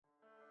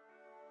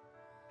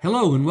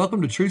Hello and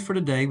welcome to Truth for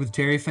Today with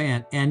Terry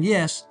Fant. And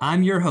yes,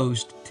 I'm your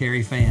host,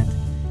 Terry Fant.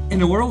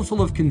 In a world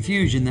full of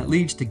confusion that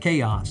leads to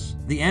chaos,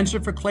 the answer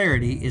for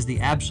clarity is the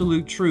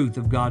absolute truth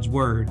of God's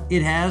Word.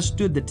 It has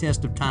stood the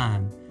test of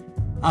time.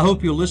 I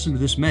hope you'll listen to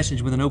this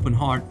message with an open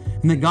heart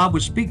and that God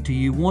would speak to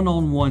you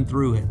one-on-one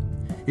through it.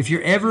 If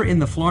you're ever in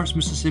the Florence,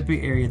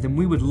 Mississippi area, then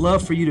we would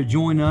love for you to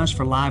join us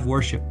for live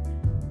worship.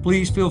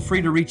 Please feel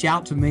free to reach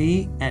out to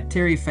me at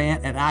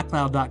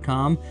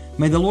terryfant@icloud.com.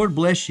 May the Lord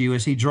bless you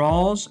as He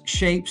draws,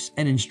 shapes,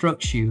 and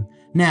instructs you.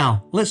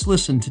 Now, let's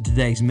listen to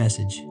today's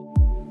message.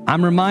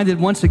 I'm reminded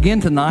once again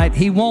tonight,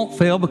 He won't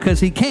fail because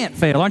He can't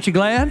fail. Aren't you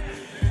glad?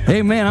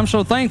 Amen. I'm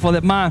so thankful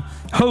that my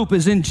hope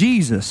is in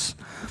Jesus.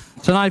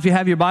 Tonight, if you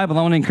have your Bible,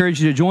 I want to encourage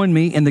you to join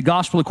me in the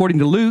Gospel according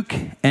to Luke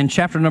and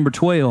chapter number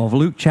 12.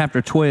 Luke chapter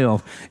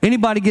 12.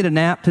 Anybody get a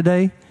nap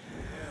today?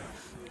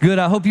 Good.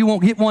 I hope you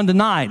won't get one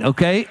tonight,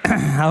 okay? I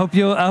hope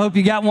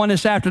you got one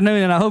this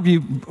afternoon, and I hope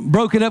you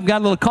broke it up, got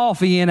a little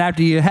coffee in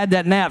after you had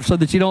that nap so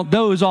that you don't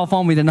doze off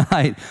on me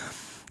tonight.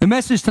 The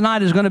message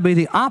tonight is going to be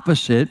the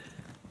opposite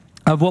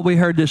of what we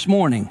heard this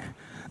morning.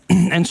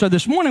 And so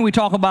this morning we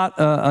talk about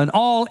an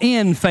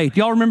all-in faith.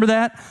 Y'all remember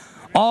that?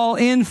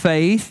 All-in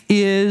faith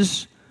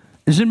does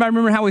anybody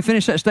remember how we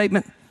finished that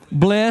statement?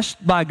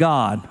 Blessed by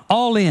God.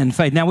 All in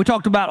faith. Now, we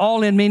talked about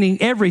all in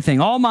meaning everything.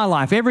 All my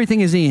life,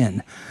 everything is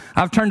in.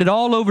 I've turned it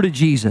all over to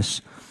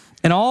Jesus.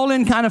 An all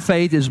in kind of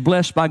faith is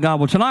blessed by God.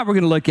 Well, tonight we're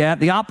going to look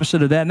at the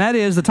opposite of that, and that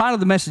is, the title of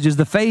the message is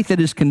The Faith That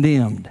Is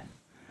Condemned.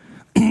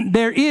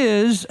 There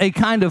is a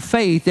kind of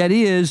faith that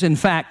is, in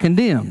fact,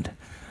 condemned.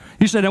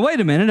 You say, now, wait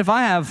a minute. If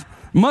I have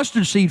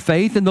mustard seed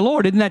faith in the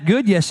Lord, isn't that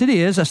good? Yes, it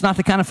is. That's not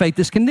the kind of faith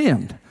that's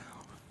condemned.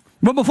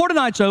 But before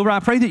tonight's over, I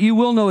pray that you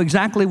will know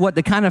exactly what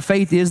the kind of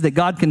faith is that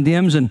God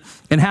condemns and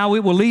how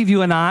it will leave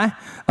you and I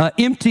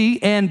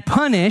empty and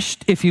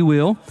punished, if you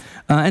will.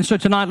 And so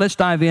tonight, let's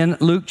dive in,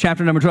 Luke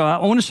chapter number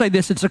 12. I want to say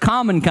this, it's a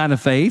common kind of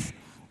faith.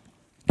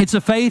 It's a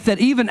faith that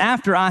even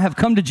after I have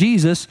come to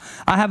Jesus,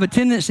 I have a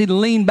tendency to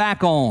lean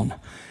back on.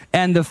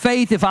 And the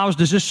faith, if I was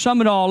to just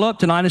sum it all up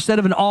tonight, instead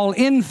of an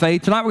all-in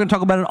faith, tonight we're going to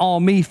talk about an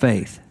all-me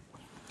faith.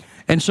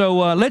 And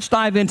so let's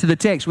dive into the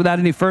text without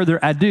any further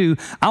ado.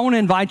 I want to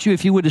invite you,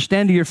 if you would, to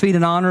stand to your feet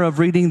in honor of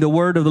reading the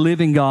Word of the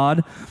living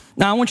God.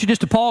 Now, I want you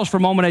just to pause for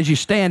a moment as you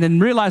stand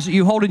and realize that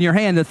you hold in your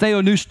hand the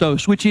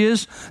Theopneustos, which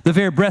is the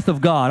very breath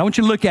of God. I want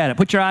you to look at it.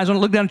 Put your eyes on it.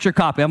 Look down at your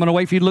copy. I'm going to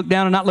wait for you to look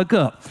down and not look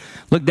up.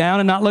 Look down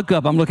and not look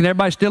up. I'm looking,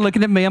 everybody's still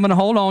looking at me. I'm going to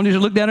hold on. You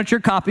just look down at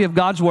your copy of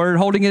God's Word,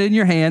 holding it in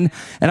your hand.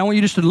 And I want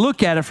you just to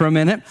look at it for a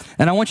minute.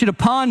 And I want you to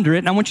ponder it.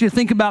 And I want you to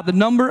think about the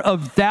number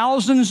of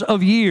thousands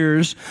of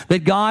years that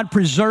God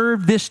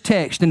preserved this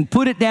text and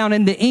put it down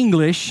into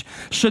English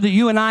so that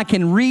you and I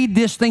can read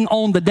this thing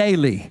on the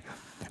daily.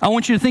 I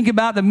want you to think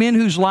about the men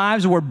whose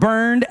lives were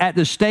burned at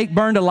the stake,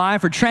 burned alive,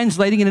 for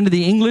translating it into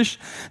the English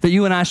that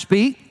you and I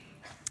speak.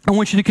 I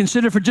want you to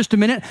consider for just a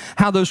minute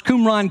how those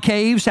Qumran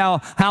caves, how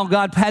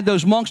God had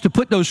those monks to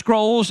put those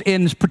scrolls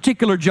in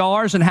particular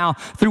jars, and how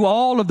through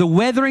all of the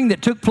weathering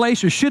that took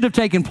place or should have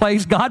taken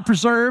place, God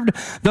preserved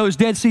those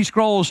Dead Sea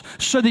Scrolls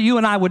so that you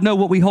and I would know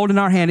what we hold in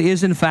our hand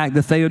is in fact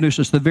the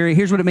Theopneustos,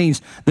 here's what it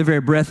means, the very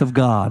breath of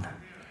God.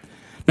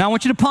 Now, I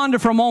want you to ponder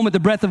for a moment the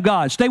breath of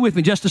God. Stay with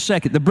me just a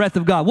second, the breath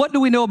of God. What do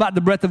we know about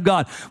the breath of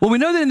God? Well, we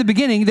know that in the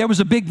beginning there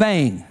was a Big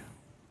Bang.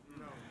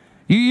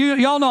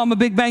 Y'all know I'm a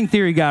Big Bang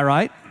Theory guy,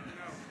 right?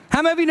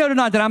 How many of you know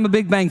tonight that I'm a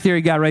Big Bang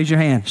Theory guy? Raise your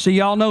hand. See,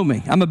 y'all know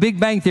me. I'm a Big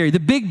Bang Theory, the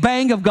Big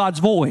Bang of God's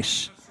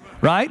voice,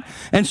 right?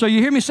 And so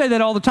you hear me say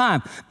that all the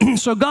time.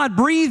 So God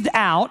breathed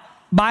out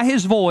by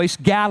His voice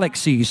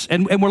galaxies,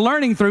 and we're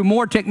learning through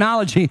more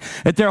technology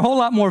that they're a whole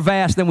lot more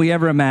vast than we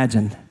ever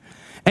imagined.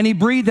 And He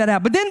breathed that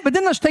out. But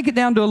then let's take it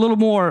down to a little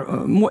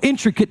more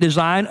intricate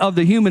design of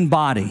the human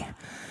body.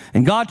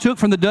 And God took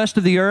from the dust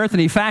of the earth and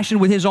He fashioned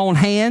with His own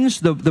hands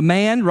the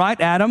man, right,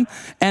 Adam.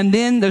 And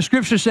then the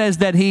Scripture says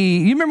that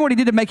you remember what He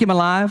did to make him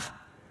alive?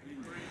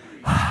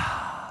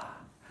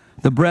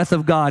 The breath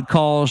of God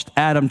caused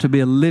Adam to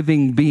be a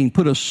living being,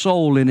 put a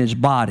soul in his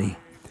body.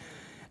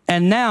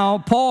 And now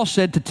Paul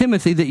said to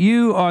Timothy that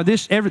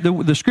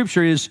the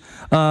Scripture is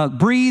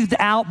breathed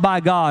out by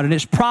God, and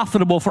it's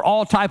profitable for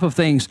all type of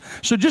things.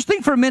 So just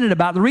think for a minute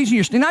about the reason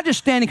you're not just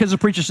standing because the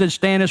preacher said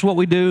stand, that's what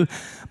we do,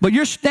 but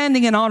you're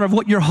standing in honor of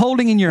what you're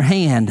holding in your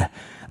hand,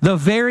 the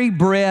very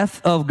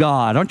breath of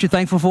God. Aren't you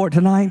thankful for it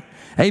tonight?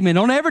 Amen.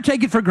 Don't ever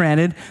take it for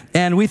granted,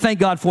 and we thank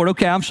God for it.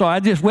 Okay, I'm sorry.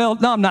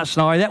 I'm not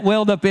sorry. That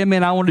welled up in me,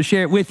 and I wanted to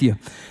share it with you.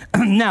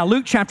 Now,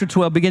 Luke chapter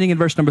 12, beginning in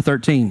verse number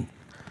 13.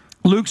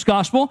 Luke's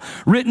gospel,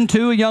 written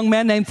to a young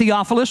man named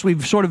Theophilus.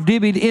 We've sort of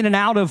divvied in and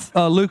out of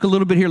Luke a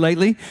little bit here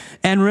lately.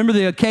 And remember,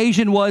 the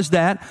occasion was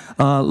that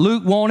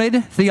Luke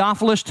wanted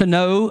Theophilus to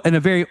know in a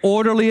very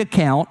orderly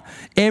account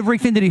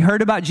everything that he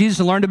heard about Jesus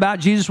and learned about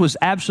Jesus was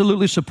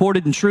absolutely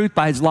supported in truth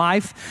by His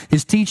life,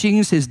 His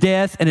teachings, His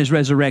death, and His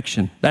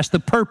resurrection. That's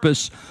the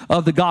purpose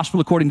of the gospel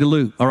according to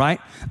Luke, all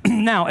right?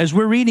 Now, as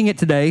we're reading it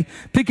today,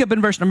 pick up in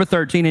verse number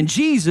 13. And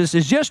Jesus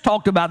has just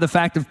talked about the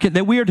fact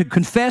that we are to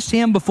confess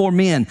Him before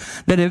men,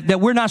 that that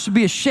we're not to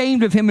be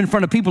ashamed of him in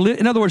front of people.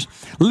 In other words,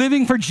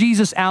 living for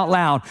Jesus out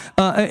loud.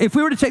 If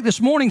we were to take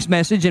this morning's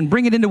message and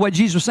bring it into what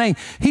Jesus was saying,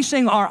 he's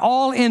saying our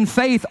all in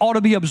faith ought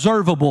to be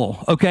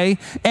observable, okay?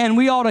 And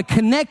we ought to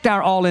connect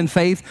our all in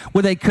faith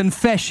with a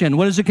confession.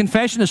 What is a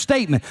confession? A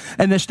statement.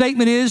 And the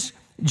statement is,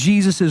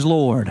 Jesus is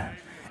Lord.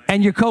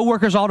 And your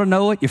coworkers ought to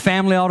know it, your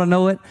family ought to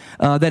know it,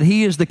 that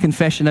he is the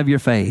confession of your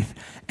faith.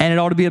 And it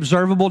ought to be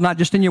observable, not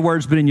just in your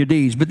words, but in your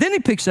deeds. But then he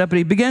picks up and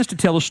he begins to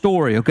tell a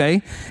story,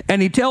 okay?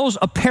 And he tells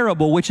a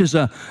parable, which is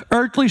an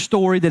earthly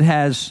story that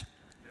has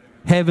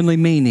heavenly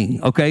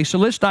meaning, okay? So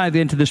let's dive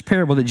into this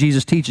parable that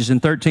Jesus teaches in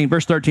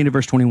verse 13 to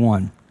verse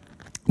 21.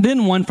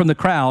 Then one from the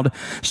crowd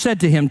said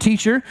to him,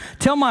 "Teacher,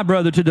 tell my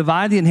brother to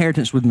divide the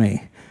inheritance with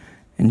me."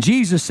 And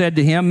Jesus said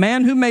to him,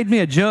 "Man, who made me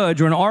a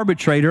judge or an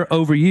arbitrator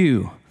over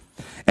you?"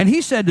 And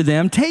he said to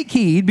them, "Take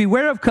heed,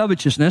 beware of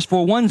covetousness,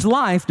 for one's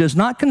life does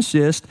not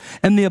consist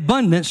in the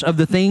abundance of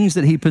the things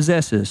that he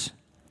possesses."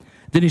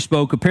 Then he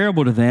spoke a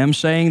parable to them,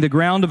 saying, "The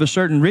ground of a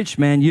certain rich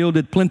man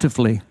yielded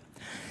plentifully.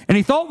 And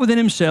he thought within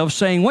himself,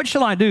 saying, What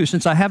shall I do,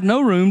 since I have no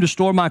room to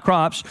store my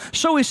crops?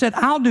 So he said,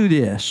 I'll do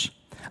this.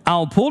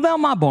 I'll pull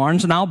down my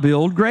barns, and I'll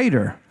build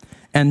greater.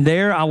 And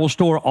there I will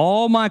store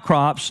all my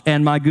crops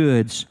and my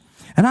goods.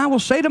 And I will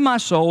say to my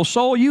soul,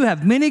 Soul, you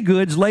have many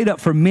goods laid up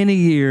for many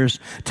years.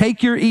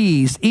 Take your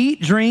ease,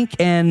 eat, drink,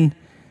 and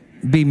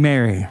be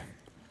merry."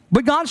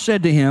 But God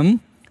said to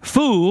him,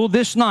 "Fool,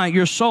 this night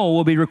your soul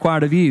will be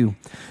required of you.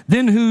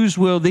 Then whose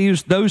will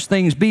those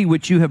things be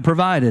which you have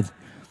provided?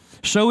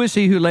 So is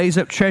he who lays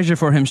up treasure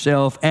for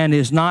himself and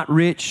is not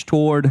rich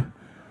toward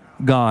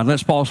God."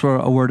 Let's pause for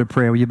a word of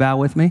prayer. Will you bow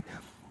with me?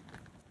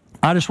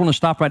 I just want to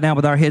stop right now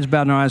with our heads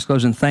bowed and our eyes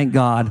closed and thank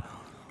God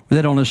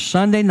that on a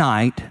Sunday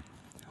night,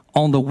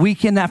 on the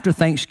weekend after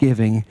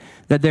Thanksgiving,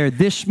 that there are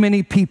this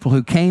many people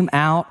who came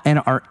out and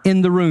are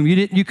in the room.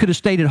 You could have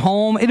stayed at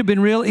home. It'd have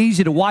been real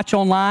easy to watch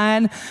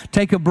online,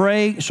 take a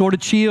break, sort of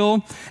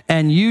chill,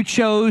 and you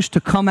chose to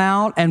come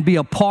out and be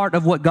a part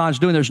of what God's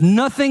doing. There's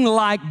nothing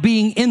like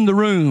being in the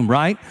room,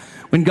 right,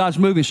 when God's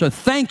moving. So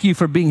thank you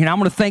for being here. I'm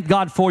going to thank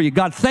God for you.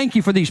 God, thank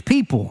you for these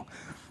people.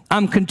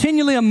 I'm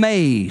continually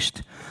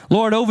amazed,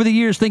 Lord, over the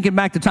years, thinking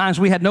back to times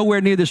we had nowhere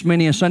near this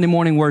many in Sunday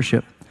morning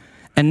worship.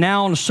 And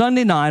now on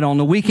Sunday night, on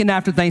the weekend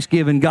after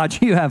Thanksgiving, God,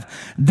 you have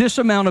this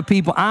amount of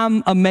people.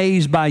 I'm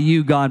amazed by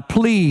you, God.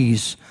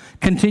 Please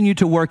continue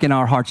to work in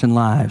our hearts and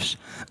lives.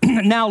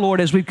 Now,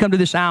 Lord, as we've come to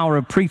this hour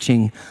of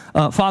preaching,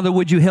 Father,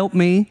 would you help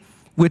me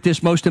with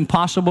this most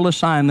impossible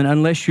assignment?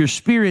 Unless your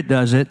Spirit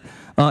does it,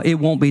 it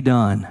won't be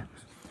done.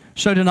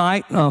 So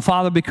tonight,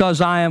 Father,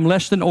 because I am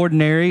less than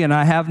ordinary and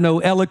I have no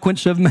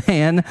eloquence of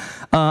man,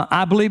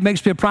 I believe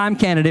makes me a prime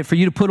candidate for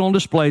you to put on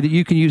display that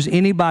you can use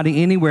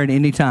anybody, anywhere, at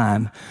any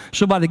time.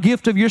 So by the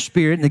gift of your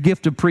Spirit and the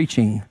gift of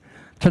preaching,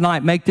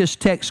 tonight, make this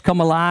text come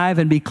alive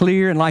and be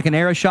clear, and like an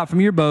arrow shot from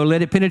your bow,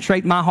 let it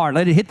penetrate my heart.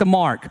 Let it hit the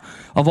mark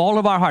of all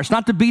of our hearts,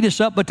 not to beat us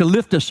up, but to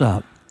lift us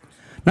up.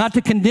 Not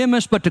to condemn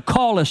us, but to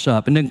call us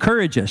up and to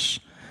encourage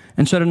us.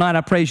 And so tonight,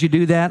 I pray as you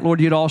do that,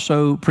 Lord, you'd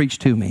also preach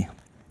to me.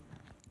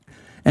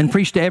 And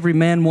preach to every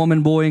man,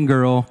 woman, boy, and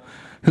girl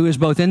who is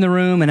both in the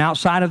room and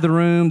outside of the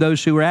room,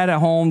 those who are at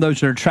home, those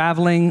that are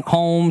traveling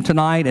home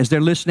tonight as they're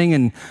listening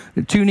and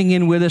tuning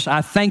in with us.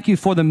 I thank you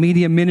for the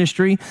media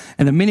ministry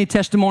and the many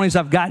testimonies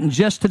I've gotten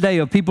just today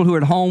of people who are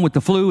at home with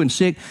the flu and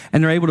sick,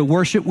 and they're able to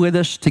worship with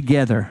us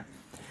together.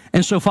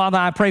 And so, Father,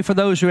 I pray for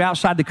those who are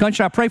outside the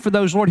country. I pray for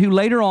those, Lord, who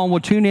later on will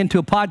tune into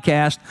a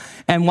podcast,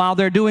 and while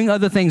they're doing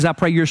other things, I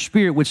pray your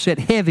Spirit would sit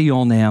heavy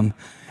on them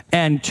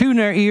and tune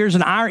their ears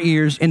and our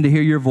ears in to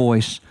hear your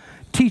voice.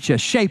 Teach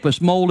us, shape us,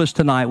 mold us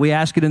tonight. We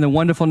ask it in the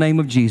wonderful name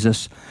of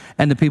Jesus.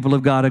 And the people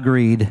of God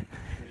agreed.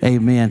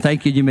 Amen.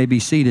 Thank you. You may be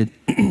seated.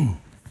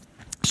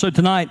 So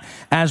tonight,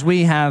 as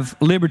we have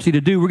liberty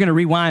to do, we're going to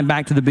rewind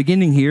back to the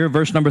beginning here,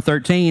 verse number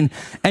 13,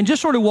 and just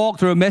sort of walk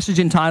through a message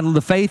entitled,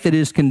 The Faith That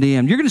Is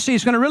Condemned. You're going to see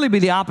it's going to really be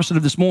the opposite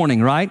of this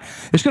morning, right?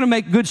 It's going to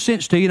make good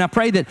sense to you, and I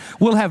pray that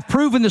we'll have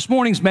proven this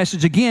morning's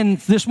message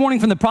again, this morning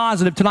from the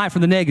positive, tonight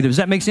from the negative. Does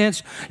that make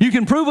sense? You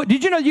can prove it.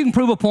 Did you know you can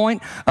prove a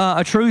point,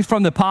 a truth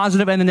from the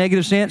positive and the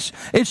negative sense?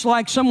 It's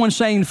like someone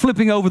saying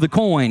flipping over the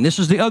coin. This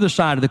is the other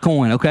side of the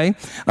coin, okay?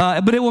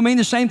 But it will mean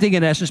the same thing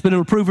in essence, but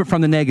it'll prove it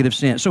from the negative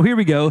sense. So here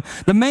we go.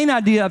 The main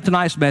idea of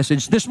tonight's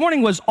message this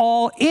morning was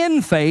all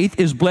in faith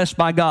is blessed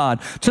by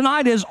God.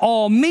 Tonight is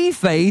all me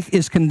faith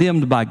is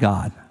condemned by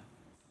God.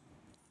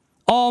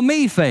 All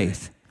me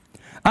faith.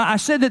 I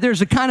said that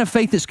there's a kind of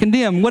faith that's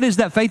condemned. What is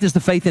that faith? It's the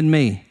faith in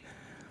me.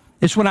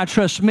 It's when I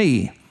trust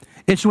me.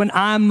 It's when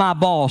I'm my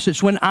boss.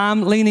 It's when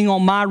I'm leaning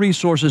on my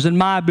resources and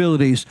my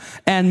abilities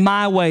and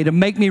my way to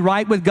make me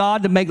right with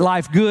God, to make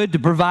life good, to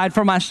provide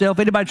for myself.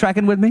 Anybody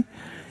tracking with me?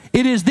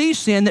 It is the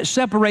sin that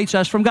separates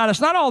us from God. It's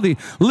not all the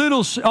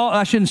little,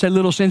 I shouldn't say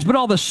little sins, but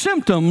all the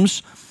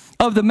symptoms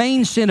of the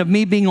main sin of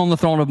me being on the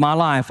throne of my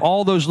life.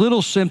 All those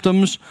little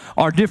symptoms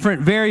are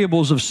different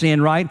variables of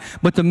sin, right?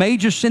 But the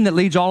major sin that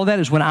leads all of that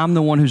is when I'm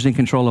the one who's in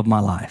control of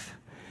my life.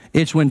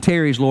 It's when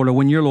Terry's Lord or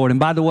when you're Lord. And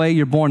by the way,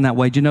 you're born that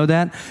way. Do you know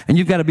that? And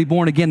you've got to be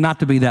born again not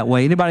to be that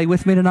way. Anybody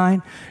with me tonight?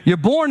 You're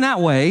born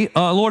that way,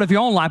 Lord of your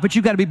own life, but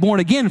you've got to be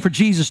born again for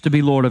Jesus to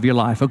be Lord of your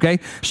life, okay?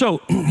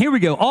 So here we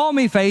go. All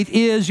me faith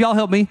is, y'all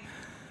help me,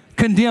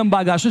 condemned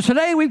by God. So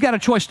today we've got a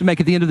choice to make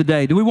at the end of the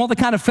day. Do we want the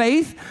kind of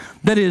faith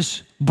that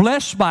is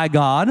blessed by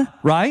God,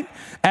 right?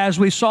 As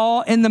we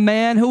saw in the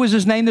man, who was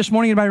his name this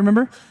morning? Anybody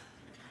remember?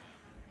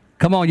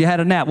 Come on, you had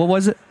a nap. What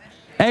was it?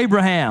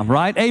 Abraham,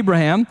 right?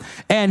 Abraham,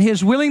 and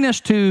his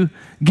willingness to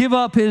give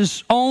up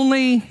his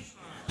only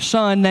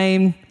son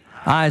named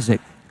Isaac.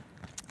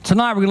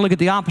 Tonight we're going to look at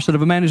the opposite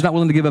of a man who's not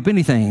willing to give up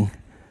anything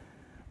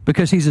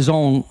because he's his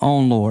own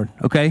Lord,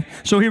 okay?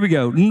 So here we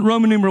go.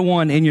 Roman numeral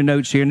 1 in your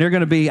notes here, and they're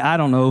going to be,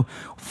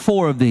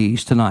 4 of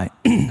these tonight.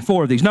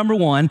 4 of these. Number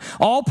 1,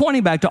 all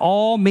pointing back to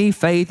all me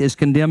faith is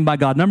condemned by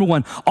God. Number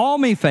 1, all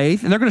me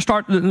faith, and they're going to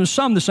start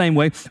some the same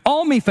way,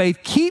 all me faith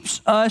keeps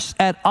us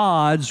at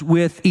odds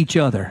with each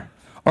other.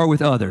 Or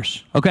with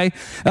others, okay?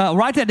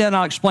 Write that down and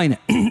I'll explain it.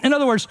 In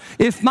other words,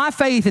 if my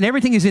faith and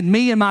everything is in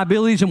me and my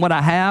abilities and what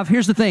I have,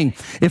 here's the thing.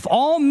 If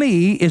all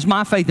me is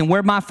my faith and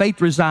where my faith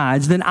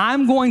resides, then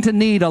I'm going to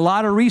need a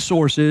lot of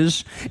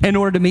resources in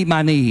order to meet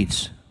my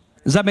needs.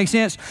 Does that make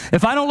sense?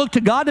 If I don't look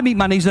to God to meet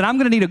my needs, then I'm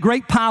going to need a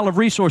great pile of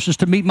resources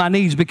to meet my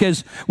needs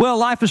because, well,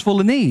 life is full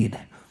of need.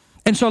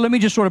 And so let me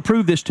just sort of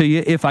prove this to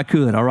you if I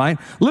could, all right?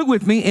 Look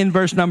with me in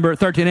verse number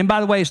 13. And by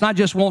the way, it's not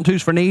just want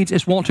tos for needs,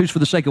 it's want tos for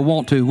the sake of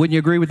want to. Wouldn't you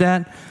agree with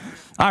that?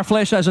 Our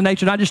flesh has a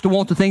nature not just to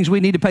want the things we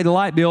need to pay the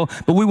light bill,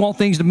 but we want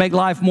things to make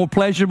life more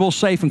pleasurable,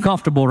 safe, and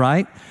comfortable,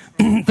 right?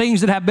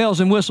 Things that have bells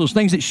and whistles,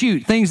 things that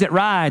shoot, things that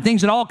ride,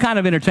 things that all kind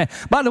of entertain.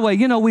 By the way,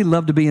 you know we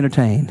love to be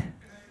entertained.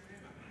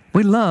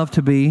 We love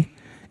to be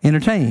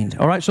entertained.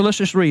 All right, so let's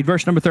just read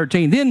verse number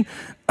 13. Then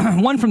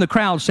one from the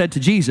crowd said to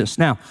Jesus,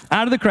 now,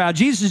 out of the crowd,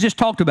 Jesus just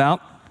talked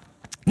about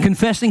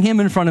confessing him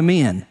in front of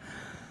men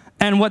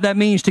and what that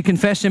means to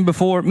confess him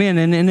before men.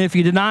 And if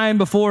you deny him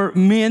before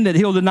men, that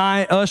he'll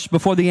deny us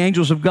before the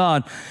angels of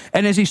God.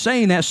 And as he's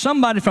saying that,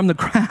 somebody from the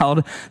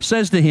crowd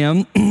says to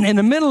him, in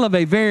the middle of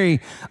a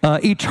very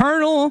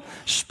eternal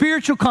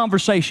spiritual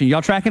conversation,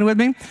 y'all tracking with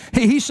me?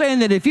 He's saying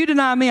that if you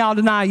deny me, I'll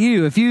deny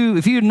you. If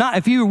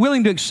you're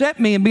willing to accept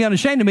me and be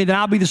unashamed of me, then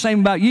I'll be the same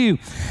about you.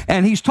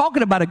 And he's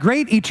talking about a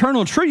great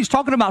eternal truth. He's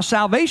talking about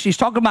salvation. He's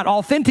talking about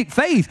authentic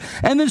faith.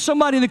 And then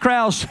somebody in the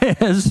crowd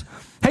says,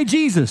 hey,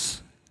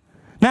 Jesus.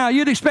 Now,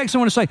 you'd expect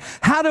someone to say,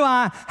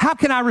 how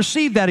can I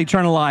receive that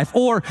eternal life?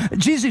 Or,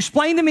 Jesus,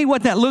 explain to me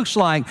what that looks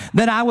like,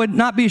 that I would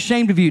not be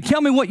ashamed of you.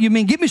 Tell me what you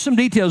mean. Give me some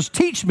details.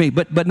 Teach me.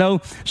 But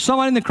no,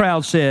 somebody in the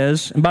crowd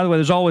says, and by the way,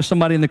 there's always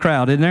somebody in the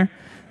crowd, isn't there?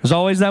 There's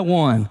always that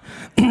one.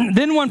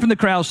 Then one from the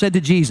crowd said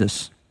to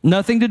Jesus,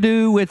 nothing to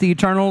do with the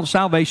eternal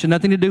salvation,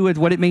 nothing to do with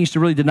what it means to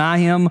really deny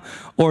him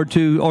or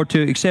to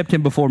accept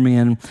him before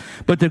men.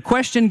 But the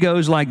question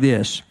goes like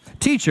this.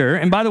 Teacher,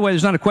 and by the way,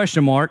 there's not a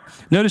question mark.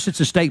 Notice it's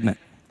a statement.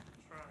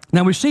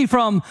 Now, we see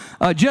from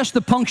just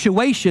the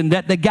punctuation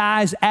that the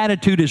guy's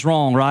attitude is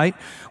wrong, right?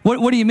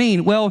 What do you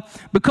mean? Well,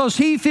 because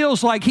he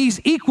feels like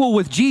he's equal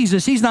with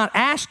Jesus. He's not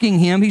asking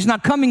him. He's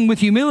not coming with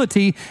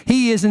humility.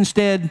 He is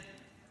instead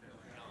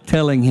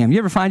telling him. You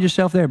ever find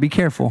yourself there? Be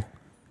careful.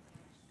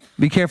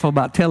 Be careful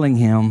about telling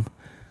him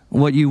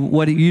what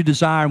you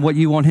desire and what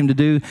you want him to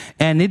do.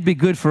 And it'd be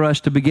good for us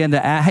to begin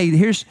to add, hey,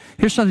 here's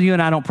something you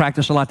and I don't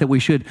practice a lot that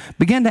we should.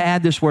 Begin to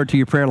add this word to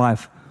your prayer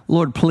life.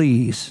 Lord,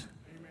 please.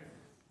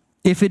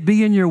 If it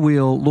be in your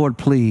will, Lord,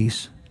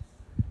 please.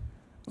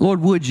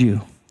 Lord, would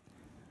you?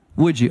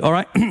 Would you? All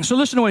right. So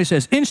listen to what he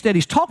says. Instead,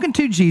 he's talking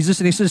to Jesus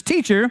and he says,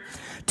 teacher,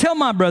 tell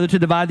my brother to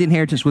divide the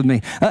inheritance with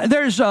me.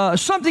 There's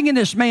something in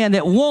this man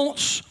that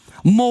wants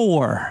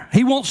more.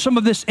 He wants some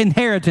of this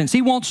inheritance.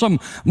 He wants some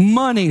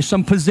money,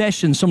 some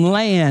possession, some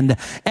land.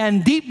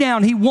 And deep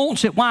down, he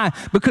wants it. Why?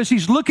 Because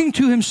he's looking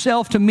to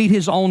himself to meet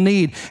his own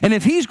need. And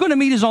if he's going to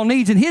meet his own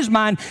needs in his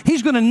mind,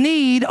 he's going to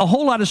need a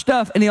whole lot of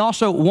stuff. And he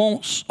also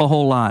wants a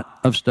whole lot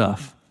of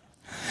stuff.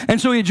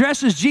 And so he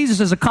addresses Jesus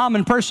as a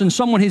common person,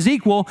 someone his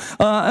equal,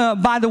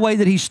 by the way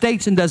that he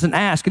states and doesn't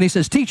ask. And he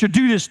says, teacher,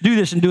 do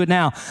this, and do it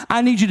now.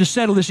 I need you to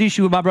settle this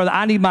issue with my brother.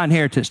 I need my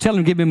inheritance. Tell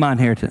him, give me my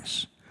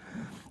inheritance.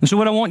 And so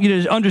what I want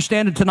you to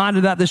understand tonight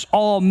about this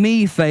all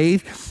me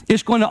faith,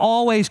 it's going to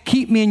always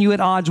keep me and you at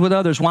odds with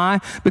others. Why?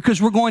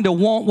 Because we're going to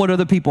want what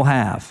other people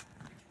have.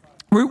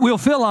 We'll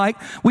feel like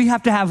we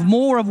have to have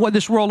more of what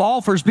this world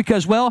offers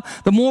because, well,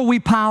 the more we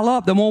pile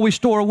up, the more we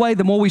store away,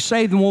 the more we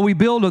save, the more we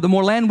build, the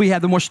more land we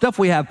have, the more stuff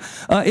we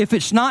have. If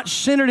it's not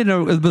centered in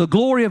the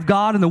glory of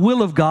God and the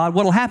will of God,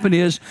 what will happen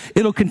is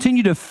it'll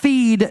continue to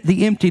feed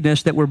the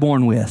emptiness that we're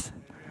born with.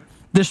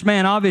 This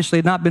man obviously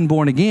had not been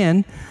born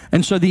again,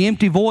 and so the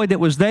empty void that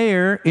was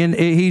there,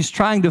 he's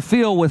trying to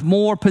fill with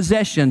more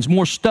possessions,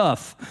 more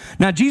stuff.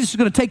 Now, Jesus is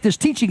going to take this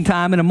teaching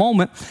time in a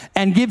moment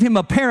and give him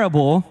a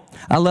parable.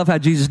 I love how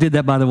Jesus did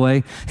that, by the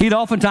way. He'd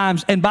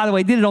oftentimes, and by the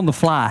way, did it on the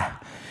fly.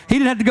 He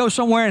didn't have to go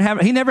somewhere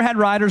and he never had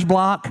writer's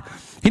block.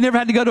 He never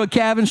had to go to a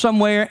cabin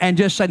somewhere and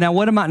just say,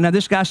 now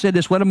this guy said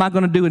this, what am I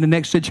going to do in the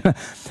next situation?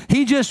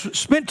 He just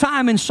spent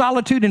time in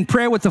solitude and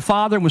prayer with the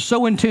Father and was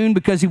so in tune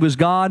because he was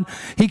God.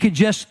 He could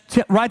just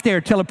right there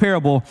tell a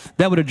parable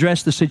that would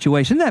address the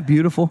situation. Isn't that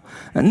beautiful?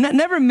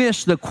 Never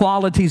miss the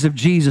qualities of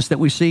Jesus that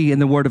we see in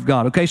the Word of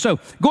God. Okay, so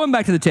going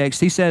back to the text,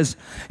 he says,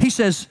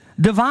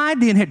 divide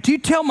the inheritance. Do you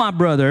tell my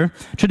brother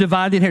to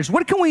divide the inheritance?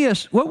 What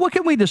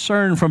can we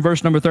discern from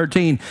verse number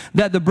 13?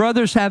 That the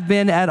brothers have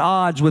been at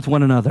odds with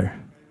one another.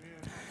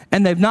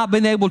 And they've not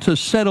been able to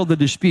settle the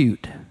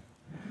dispute.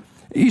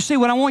 You see,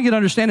 what I want you to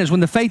understand is when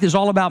the faith is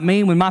all about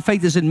me, when my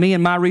faith is in me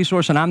and my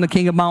resource and I'm the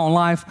king of my own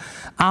life,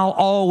 I'll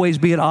always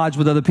be at odds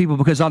with other people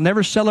because I'll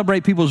never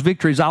celebrate people's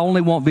victories. I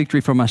only want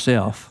victory for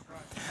myself.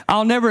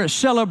 I'll never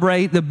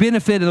celebrate the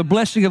benefit and the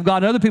blessing of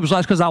God in other people's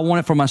lives because I want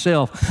it for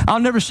myself.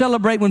 I'll never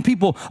celebrate when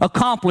people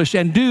accomplish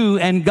and do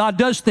and God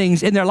does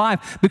things in their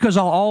life because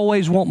I'll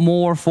always want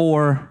more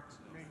for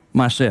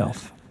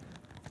myself.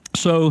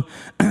 So,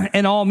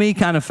 an all me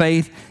kind of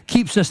faith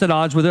keeps us at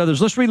odds with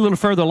others. Let's read a little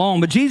further along.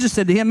 But Jesus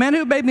said to him, man,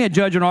 who made me a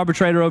judge and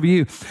arbitrator over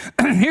you?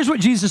 Here's what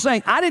Jesus is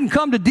saying. I didn't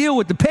come to deal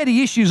with the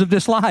petty issues of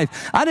this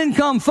life. I didn't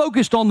come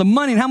focused on the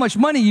money and how much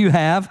money you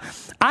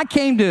have. I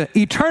came to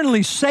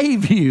eternally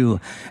save you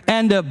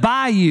and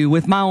buy you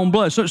with my own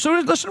blood. So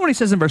listen to what he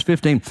says in verse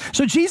 15.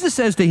 So Jesus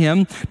says to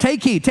him,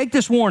 take heed, take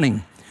this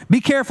warning.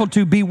 Be careful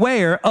to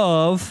beware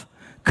of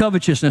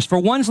covetousness. For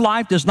one's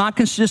life does not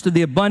consist of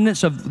the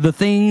abundance of the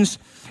things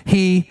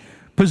he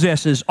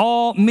possesses.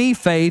 All me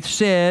faith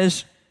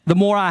says, the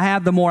more I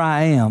have, the more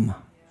I am.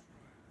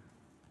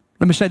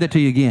 Let me say that to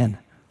you again.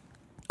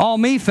 All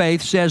me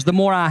faith says, the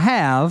more I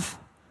have,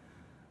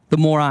 the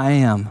more I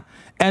am.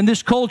 And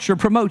this culture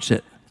promotes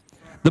it.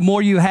 The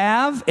more you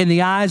have in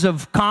the eyes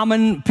of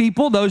common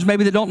people, those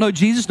maybe that don't know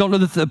Jesus, don't know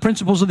the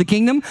principles of the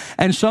kingdom,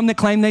 and some that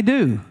claim they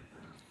do.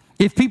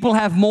 If people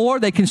have more,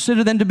 they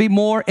consider them to be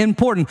more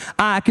important.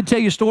 I could tell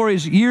you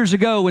stories years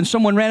ago when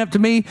someone ran up to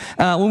me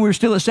when we were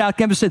still at South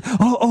Campus and said,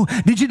 oh,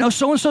 did you know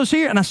so-and-so's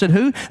here? And I said,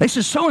 who? They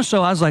said,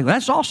 so-and-so. I was like,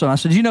 that's awesome. I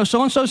said, you know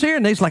so-and-so's here?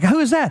 And they was like, who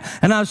is that?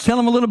 And I was telling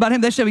them a little about him.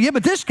 They said, well, yeah,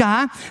 but this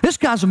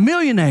guy's a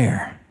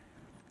millionaire.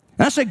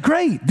 And I said,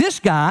 great, this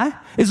guy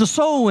is a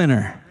soul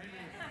winner.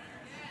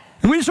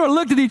 And we just sort of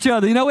looked at each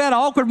other. We had an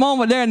awkward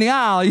moment there in the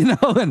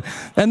aisle,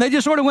 and they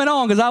just sort of went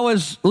on because I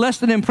was less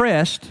than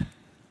impressed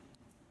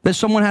that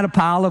someone had a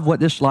pile of what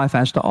this life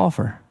has to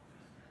offer.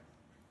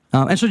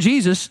 And so what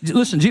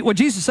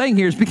Jesus is saying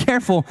here is be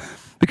careful,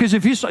 because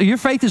if your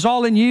faith is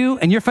all in you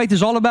and your faith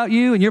is all about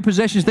you and your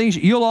possessions, things,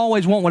 you'll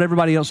always want what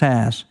everybody else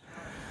has.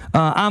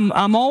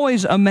 I'm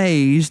always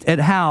amazed at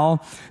how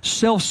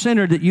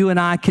self-centered that you and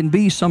I can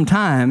be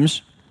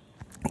sometimes,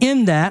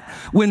 in that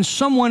when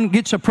someone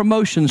gets a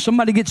promotion,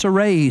 somebody gets a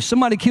raise,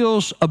 somebody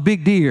kills a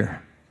big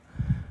deer,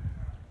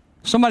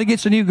 somebody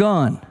gets a new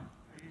gun,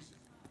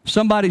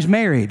 somebody's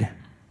married,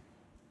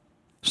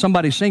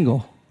 somebody's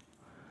single,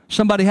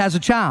 somebody has a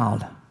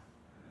child,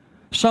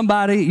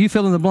 somebody, you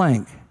fill in the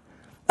blank.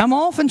 I'm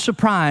often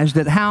surprised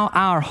at how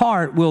our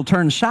heart will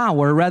turn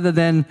sour rather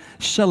than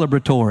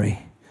celebratory.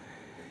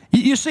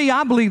 You see,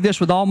 I believe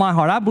this with all my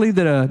heart. I believe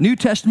that a New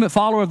Testament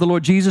follower of the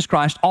Lord Jesus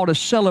Christ ought to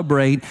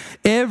celebrate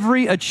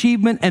every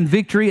achievement and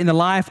victory in the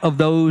life of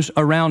those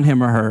around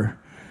him or her.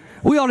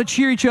 We ought to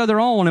cheer each other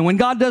on. And when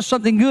God does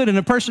something good and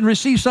a person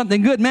receives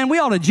something good, man, we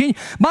ought to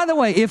By the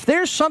way, if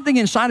there's something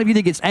inside of you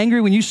that gets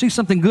angry when you see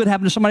something good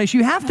happen to somebody else,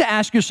 you have to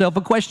ask yourself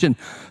a question.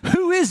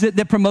 Who is it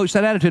that promotes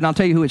that attitude? And I'll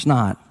tell you who it's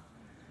not.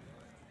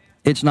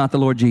 It's not the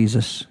Lord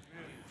Jesus.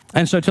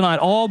 And so tonight,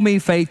 all me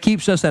faith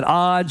keeps us at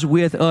odds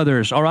with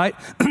others, all right?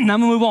 Now I'm going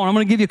to move on. I'm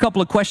going to give you a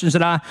couple of questions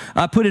that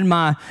I put in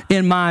my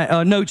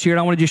notes here, and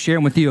I want to just share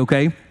them with you,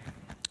 okay?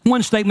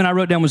 One statement I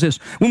wrote down was this.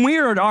 When we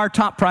are at our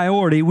top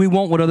priority, we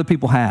want what other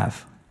people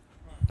have.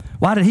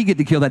 Why did he get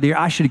to kill that deer?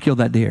 I should have killed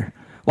that deer.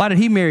 Why did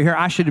he marry her?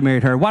 I should have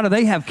married her. Why do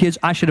they have kids?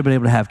 I should have been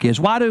able to have kids.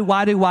 Why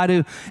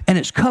do? And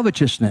it's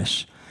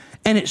covetousness.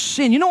 And it's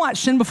sin. You know why it's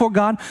sin before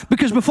God?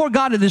 Because before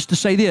God it is to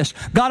say this,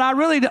 God, I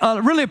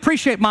really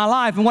appreciate my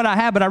life and what I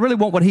have, but I really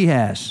want what he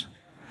has.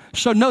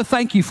 So no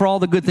thank you for all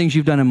the good things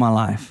you've done in my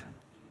life.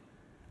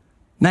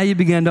 Now you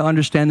begin to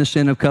understand the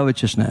sin of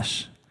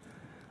covetousness.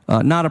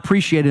 Not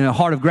appreciating a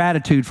heart of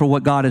gratitude for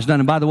what God has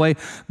done. And by the way,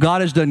 God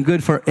has done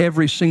good for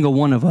every single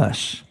one of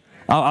us.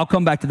 I'll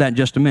come back to that in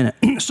just a minute.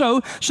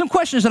 So some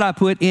questions that I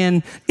put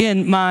in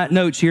my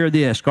notes here are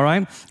this, all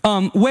right?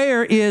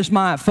 Where is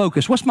my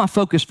focus? What's my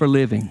focus for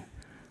living?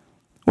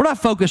 What do I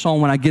focus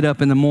on when I get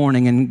up in the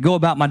morning and go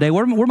about my day?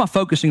 What am I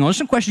focusing on? There's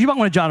some questions. You might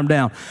want to jot them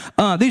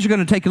down. These are going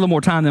to take a little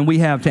more time than we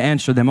have to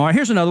answer them. All right,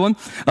 here's another one.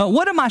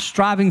 What am I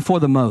striving for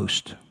the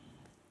most?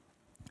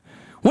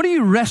 What are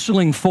you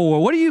wrestling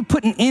for? What are you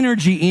putting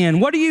energy in?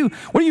 What are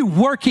you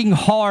working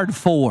hard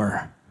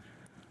for?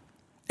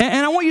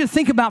 And I want you to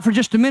think about for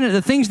just a minute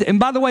the things that, and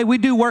by the way, we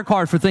do work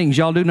hard for things.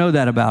 Y'all do know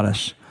that about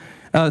us.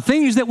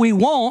 Things that we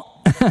want,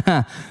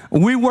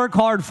 we work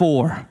hard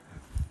for.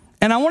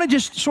 And I want to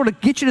just sort of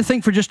get you to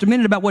think for just a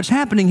minute about what's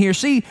happening here.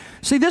 See,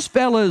 this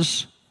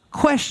fella's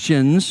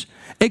questions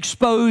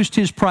exposed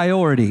his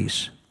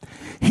priorities.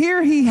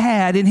 here he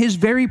had in his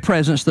very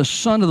presence the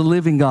Son of the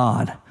living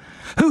God,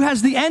 who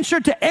has the answer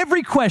to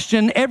every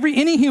question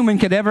any human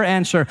could ever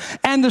answer,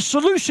 and the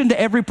solution to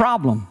every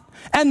problem,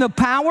 and the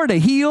power to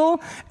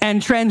heal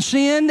and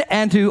transcend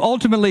and to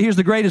ultimately, here's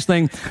the greatest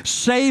thing,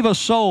 save a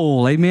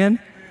soul. Amen?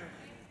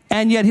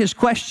 And yet his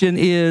question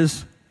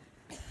is,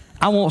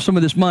 I want some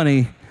of this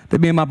money that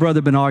me and my brother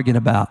have been arguing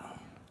about.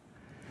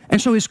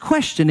 And so his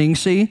questioning,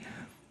 see,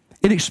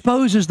 it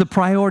exposes the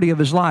priority of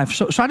his life.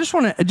 So I just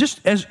want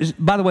to,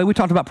 by the way, we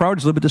talked about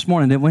priorities a little bit this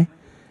morning, didn't we?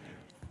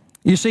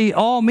 You see,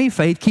 all me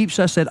faith keeps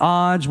us at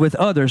odds with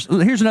others.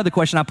 Here's another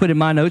question I put in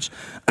my notes.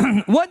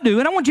 And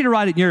I want you to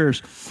write it in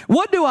yours.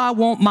 What do I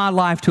want my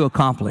life to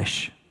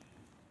accomplish?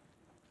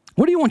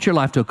 What do you want your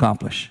life to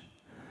accomplish?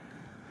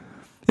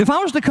 If I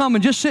was to come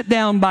and just sit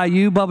down by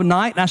you, Bubba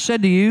Knight, and I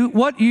said to you,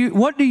 what do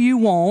you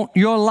want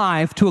your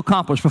life to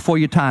accomplish before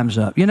your time's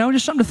up? You know,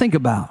 just something to think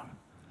about.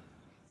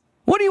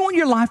 What do you want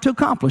your life to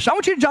accomplish? I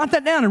want you to jot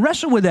that down and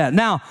wrestle with that.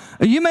 Now,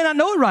 you may not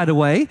know it right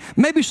away.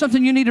 Maybe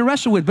something you need to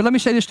wrestle with. But let me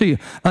say this to you.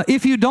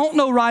 If you don't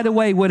know right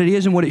away what it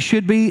is and what it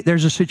should be,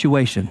 there's a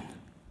situation.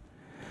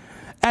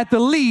 At the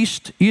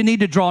least, you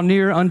need to draw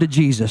near unto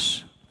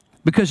Jesus,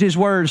 because his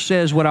word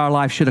says what our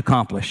life should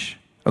accomplish.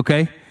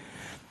 Okay?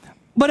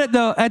 But at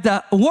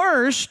the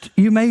worst,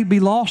 you may be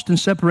lost and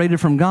separated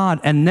from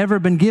God and never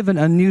been given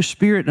a new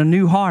spirit, a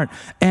new heart.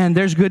 And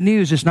there's good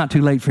news. It's not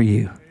too late for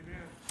you. Amen.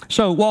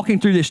 So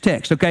walking through this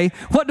text, okay,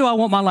 what do I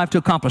want my life to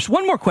accomplish?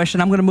 One more question.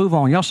 I'm going to move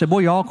on. Y'all said, boy,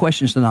 you're all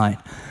questions tonight.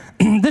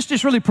 This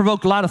just really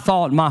provoked a lot of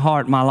thought in my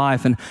heart, my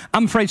life. And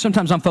I'm afraid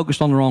sometimes I'm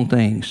focused on the wrong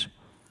things.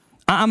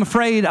 I'm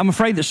afraid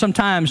that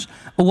sometimes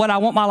what I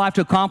want my life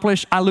to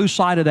accomplish, I lose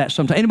sight of that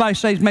sometimes. Anybody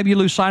say maybe you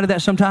lose sight of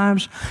that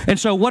sometimes? And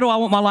so what do I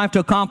want my life to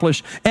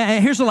accomplish?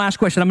 And here's the last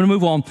question. I'm going to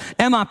move on.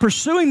 Am I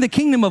pursuing the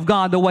kingdom of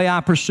God the way I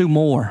pursue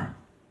more?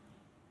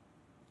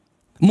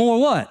 More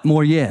what?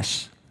 More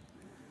yes.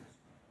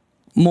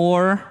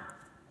 More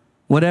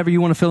whatever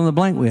you want to fill in the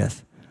blank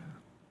with.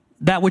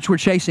 That which we're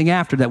chasing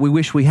after, that we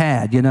wish we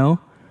had, you know?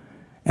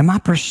 Am I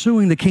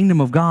pursuing the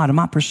kingdom of God? Am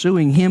I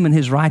pursuing him and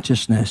his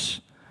righteousness?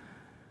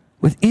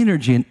 With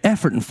energy and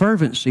effort and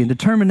fervency and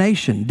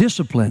determination,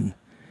 discipline,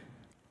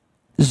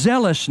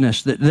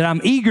 zealousness, that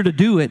I'm eager to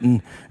do it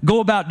and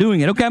go about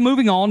doing it. Okay,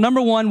 moving on. Number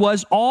one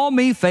was all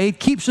me faith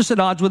keeps us at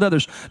odds with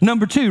others.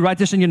 Number two, write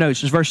this in your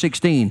notes, it's verse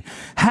 16.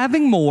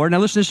 Having more, now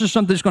listen, this is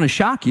something that's going to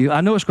shock you. I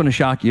know it's going to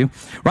shock you.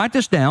 Write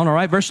this down, all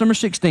right? Verse number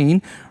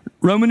 16,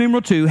 Roman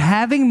numeral 2,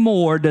 having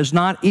more does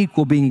not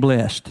equal being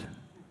blessed.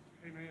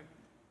 Amen.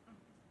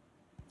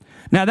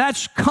 Now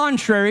that's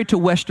contrary to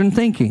Western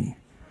thinking.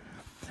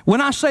 When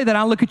I say that,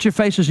 I look at your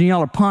faces and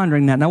y'all are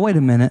pondering that. Now, wait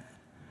a minute.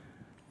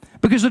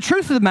 Because the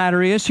truth of the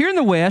matter is, here in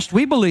the West,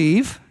 we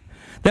believe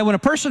that when a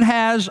person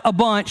has a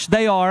bunch,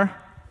 they are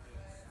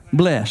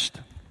blessed.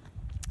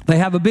 They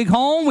have a big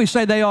home, we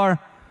say they are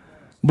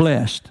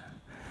blessed.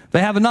 They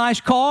have a nice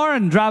car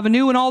and drive a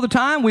new one all the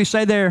time, we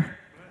say they're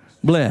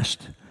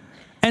blessed.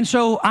 And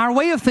so our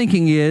way of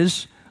thinking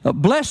is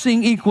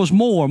blessing equals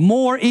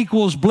more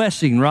equals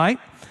blessing, right?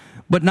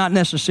 But not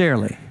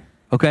necessarily.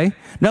 Okay?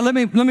 Now let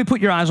me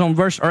put your eyes on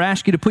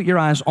ask you to put your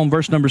eyes on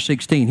verse number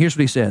 16. Here's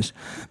what he says.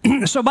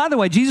 So by the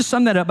way, Jesus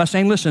summed that up by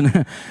saying,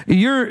 listen,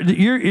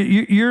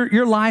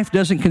 your life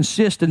doesn't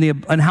consist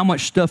in how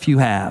much stuff you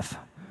have,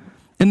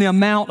 in the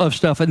amount of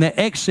stuff and the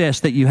excess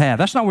that you have.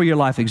 That's not where your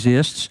life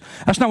exists.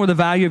 That's not where the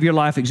value of your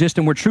life exists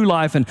and where true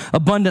life and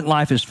abundant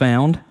life is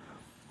found.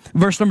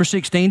 Verse number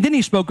 16, then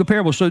he spoke a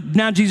parable. So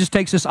now Jesus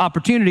takes this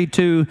opportunity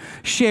to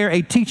share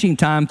a teaching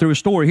time through a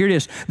story. Here it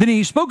is. Then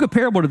he spoke a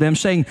parable to them,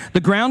 saying, the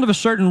ground of a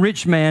certain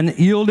rich man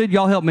yielded,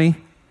 y'all help me,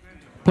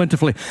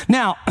 plentifully.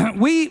 Now,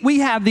 we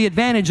have the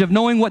advantage of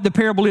knowing what the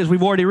parable is.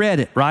 We've already read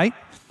it, right?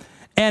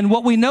 And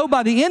what we know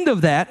by the end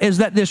of that is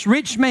that this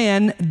rich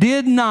man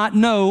did not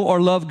know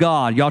or love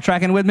God. Y'all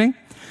tracking with me?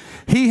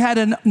 He had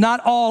an not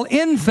all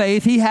in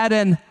faith, he had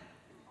an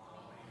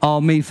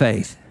all me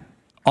faith.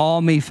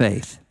 All me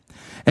faith.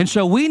 And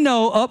so we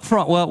know up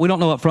front, well, we don't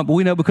know up front, but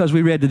we know because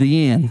we read to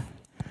the end,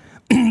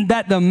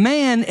 that the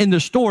man in the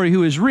story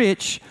who is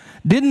rich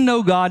didn't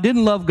know God,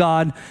 didn't love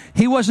God.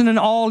 He wasn't an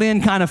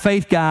all-in kind of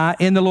faith guy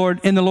in the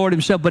Lord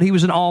himself, but he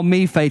was an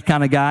all-me faith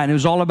kind of guy, and it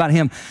was all about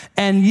him.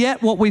 And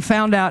yet what we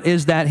found out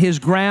is that his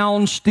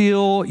ground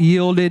still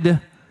yielded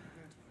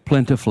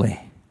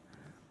plentifully.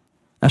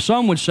 Now,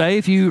 some would say,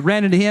 if you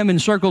ran into him in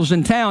circles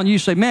in town, you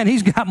say, man,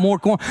 he's got more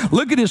corn.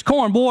 Look at his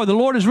corn. Boy, the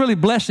Lord is really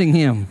blessing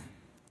him.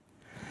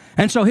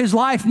 And so his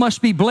life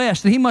must be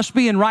blessed, and he must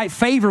be in right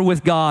favor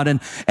with God,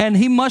 and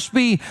he must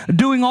be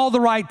doing all the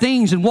right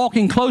things and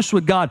walking close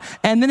with God.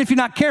 And then if you're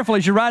not careful,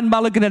 as you're riding by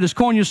looking at his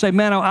corn, you'll say,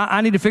 man,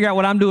 I need to figure out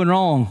what I'm doing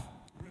wrong.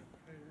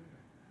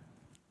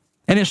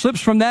 And it slips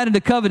from that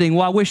into coveting.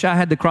 Well, I wish I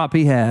had the crop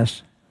he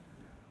has.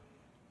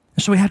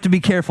 So we have to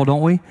be careful,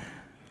 don't we?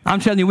 I'm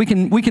telling you, we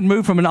can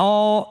move from an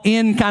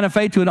all-in kind of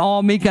faith to an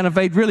all-me kind of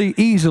faith really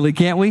easily,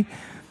 can't we?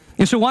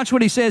 And so watch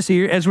what he says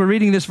here as we're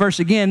reading this verse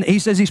again. He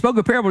says he spoke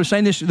a parable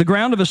saying this, the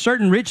ground of a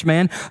certain rich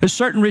man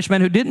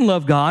who didn't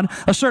love God,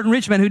 a certain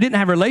rich man who didn't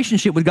have a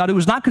relationship with God, who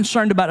was not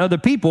concerned about other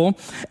people,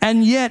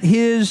 and yet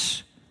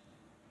his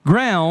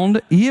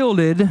ground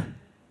yielded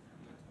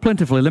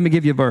plentifully. Let me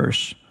give you a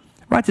verse.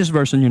 Write this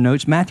verse in your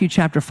notes, Matthew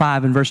chapter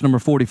 5 and verse number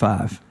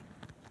 45.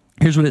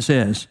 Here's what it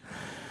says.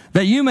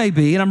 That you may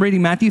be, and I'm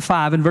reading Matthew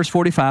 5 and verse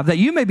 45, that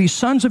you may be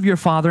sons of your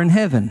Father in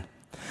heaven.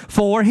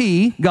 For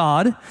he,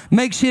 God,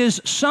 makes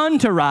his sun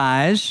to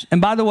rise. And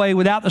by the way,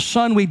 without the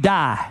sun, we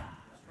die.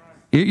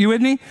 You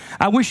with me?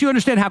 I wish you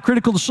understand how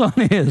critical the sun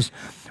is.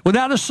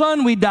 Without the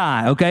sun, we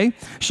die, okay?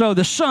 So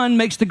the sun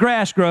makes the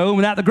grass grow. And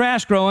without the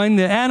grass growing,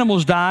 the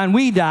animals die, and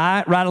we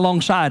die right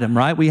alongside them,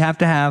 right? We have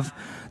to have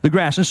the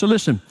grass. And so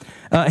listen,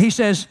 he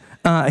says,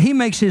 he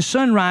makes his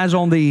sun rise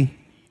on the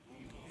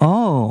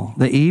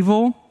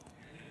evil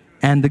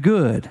and the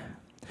good.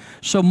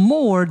 So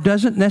more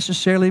doesn't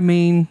necessarily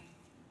mean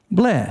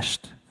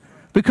blessed,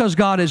 because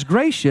God is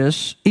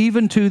gracious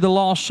even to the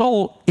lost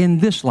soul in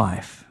this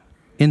life,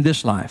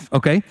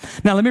 okay?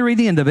 Now let me read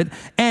the end of it.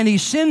 And he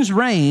sends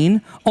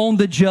rain on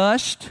the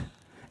just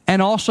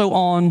and also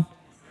on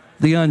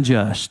the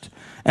unjust.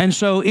 And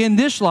so in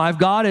this life,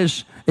 God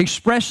is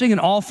expressing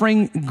and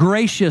offering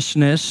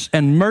graciousness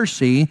and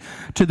mercy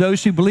to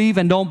those who believe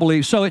and don't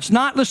believe. So it's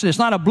not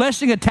a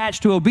blessing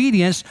attached to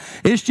obedience.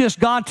 It's just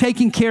God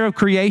taking care of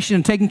creation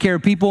and taking care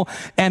of people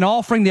and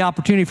offering the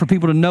opportunity for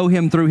people to know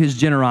him through his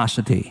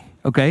generosity,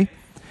 okay?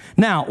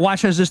 Now,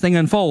 watch as this thing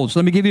unfolds.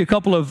 Let me give you a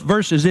couple of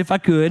verses, if I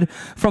could,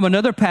 from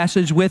another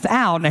passage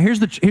without. Now, here's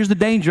the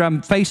danger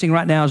I'm facing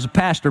right now as a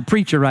pastor,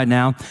 preacher right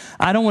now.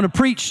 I don't want to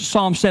preach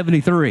Psalm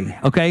 73,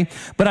 okay?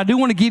 But I do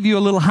want to give you a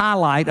little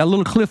highlight, a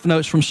little cliff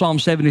notes from Psalm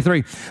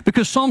 73.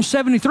 Because Psalm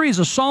 73 is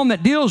a psalm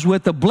that deals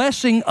with the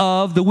blessing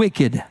of the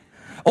wicked.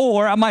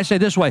 Or I might say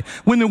this way,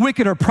 when the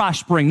wicked are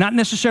prospering, not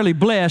necessarily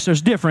blessed,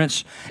 there's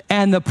difference,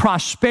 and the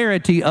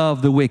prosperity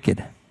of the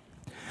wicked.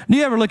 Do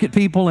you ever look at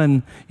people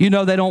and you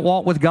know they don't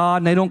walk with God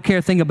and they don't care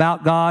a thing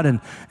about God and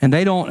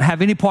they don't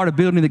have any part of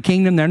building the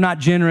kingdom, they're not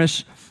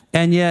generous,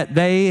 and yet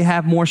they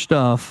have more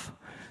stuff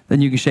than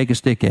you can shake a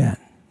stick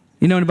at?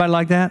 You know anybody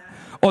like that?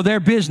 Or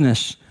their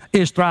business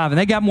is thriving.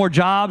 They got more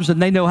jobs than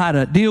they know how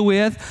to deal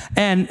with.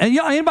 And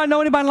anybody know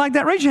anybody like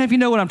that? Raise your hand if you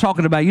know what I'm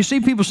talking about. You see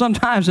people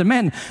sometimes and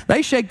man,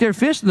 they shake their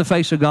fist in the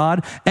face of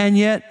God, and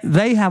yet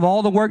they have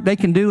all the work they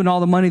can do and all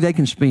the money they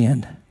can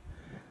spend.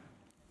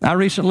 I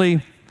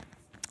recently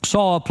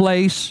saw a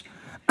place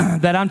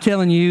that I'm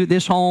telling you,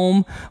 this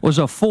home was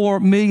a $4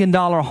 million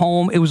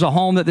home. It was a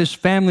home that this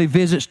family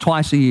visits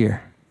twice a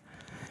year.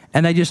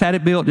 And they just had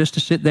it built just to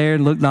sit there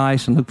and look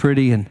nice and look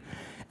pretty. And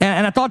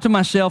I thought to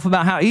myself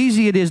about how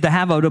easy it is to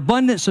have an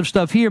abundance of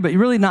stuff here, but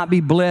really not be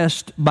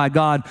blessed by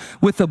God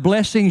with the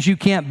blessings you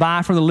can't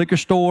buy from the liquor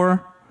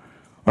store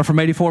or from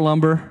 84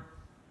 Lumber.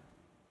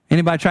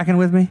 Anybody tracking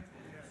with me?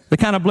 The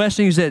kind of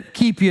blessings that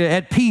keep you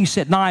at peace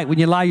at night when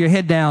you lie your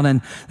head down,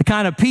 and the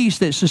kind of peace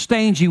that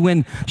sustains you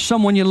when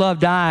someone you love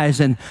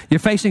dies and you're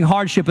facing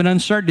hardship and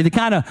uncertainty, the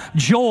kind of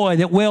joy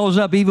that wells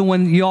up even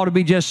when you ought to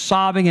be just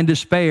sobbing in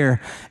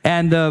despair.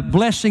 And the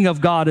blessing of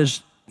God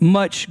is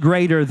much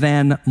greater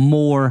than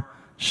more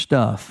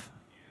stuff.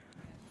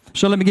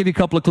 So let me give you a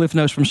couple of cliff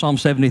notes from Psalm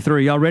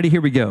 73. Y'all ready? Here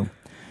we go.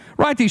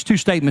 Write these two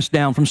statements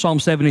down from Psalm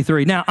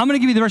 73. Now, I'm going to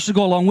give you the verses to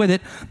go along with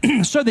it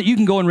so that you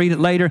can go and read it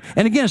later.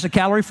 And again, it's a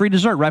calorie-free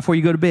dessert right before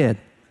you go to bed.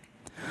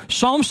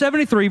 Psalm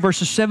 73,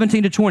 verses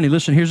 17 to 20.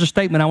 Listen, here's a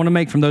statement I want to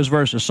make from those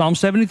verses. Psalm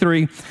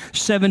 73,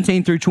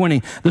 17 through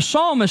 20. The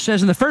psalmist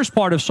says in the first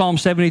part of Psalm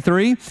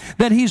 73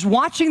 that he's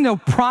watching the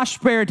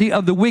prosperity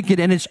of the wicked,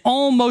 and it's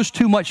almost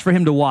too much for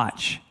him to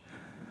watch.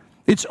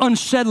 It's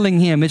unsettling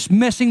him. It's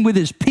messing with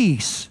his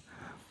peace.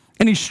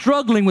 And he's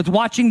struggling with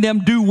watching them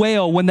do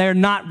well when they're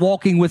not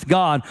walking with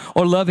God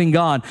or loving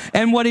God.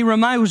 And what he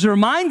was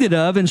reminded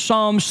of in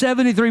Psalm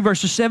 73,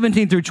 verses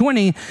 17 through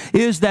 20,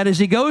 is that as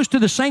he goes to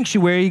the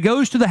sanctuary, he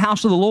goes to the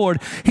house of the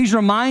Lord, he's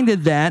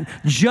reminded that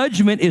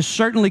judgment is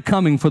certainly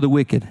coming for the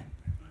wicked.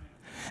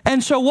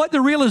 And so what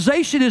the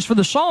realization is for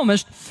the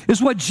psalmist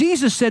is what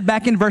Jesus said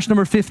back in verse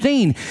number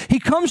 15. He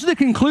comes to the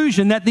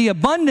conclusion that the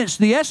abundance,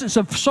 the essence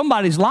of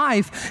somebody's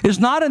life is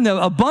not in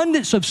the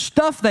abundance of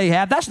stuff they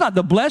have. That's not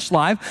the blessed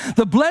life.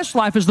 The blessed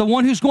life is the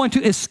one who's going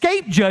to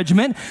escape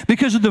judgment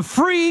because of the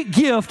free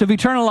gift of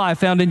eternal life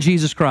found in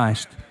Jesus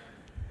Christ.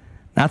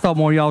 I thought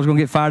more of y'all was going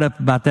to get fired up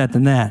about that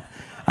than that.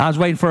 I was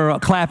waiting for a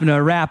clap and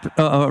a rap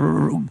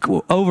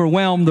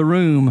overwhelm the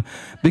room,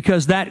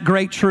 because that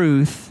great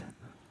truth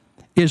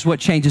is what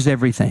changes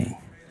everything.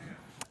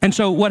 And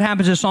so what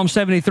happens in Psalm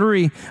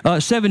 73,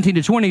 17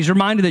 to 20, he's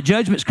reminded that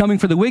judgment's coming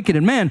for the wicked.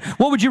 And man,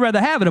 what would you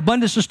rather have? An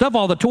abundance of stuff,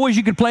 all the toys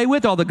you could play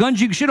with, all the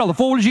guns you could shoot, all the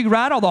four-wheelers you could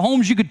ride, all the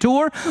homes you could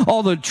tour,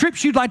 all the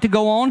trips you'd like to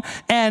go on,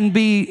 and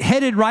be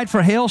headed right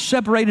for hell,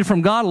 separated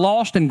from God,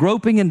 lost and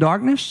groping in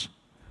darkness?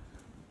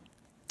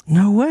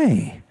 No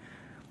way.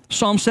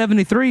 Psalm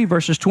 73,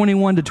 verses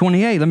 21 to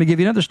 28. Let me give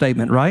you another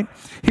statement, right?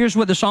 Here's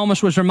what the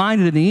psalmist was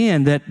reminded in the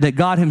end, that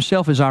God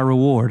himself is our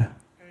reward.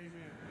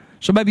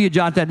 So maybe you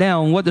jot that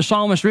down. What the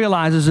psalmist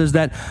realizes is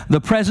that the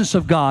presence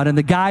of God and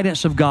the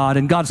guidance of God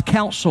and God's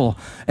counsel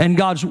and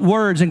God's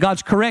words and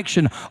God's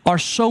correction are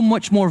so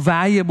much more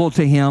valuable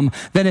to him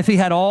than if he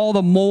had all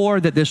the more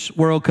that this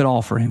world could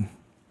offer him.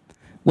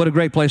 What a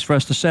great place for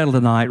us to settle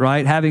tonight,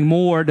 right? Having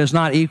more does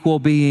not equal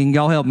being,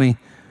 y'all help me,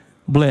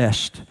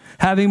 blessed.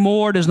 Having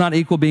more does not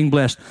equal being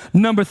blessed.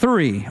 Number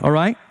 3, all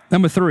right?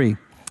 Number 3.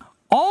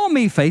 All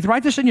me faith,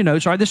 write this in your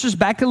notes, all right? This is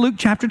back to Luke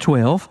chapter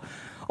 12.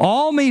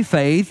 All me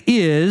faith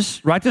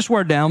is, write this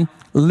word down,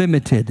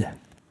 limited.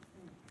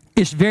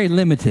 It's very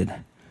limited,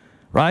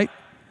 right?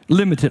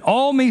 Limited.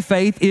 All me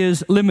faith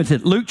is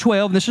limited. Luke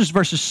 12, this is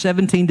verses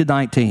 17 to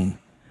 19.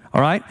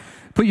 All right?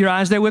 Put your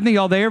eyes there with me.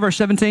 Y'all there? Verse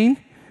 17?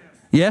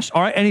 Yes.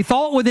 All right. And he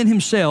thought within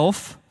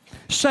himself,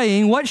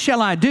 saying, what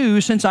shall I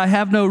do since I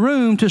have no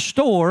room to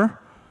store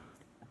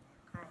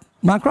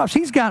my crops?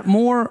 He's got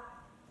more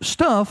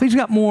stuff. He's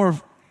got more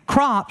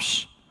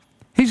crops.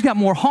 He's got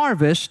more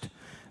harvest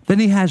than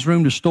he has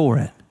room to store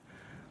it.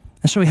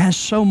 And so he has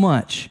so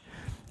much.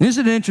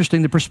 Isn't it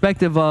interesting, the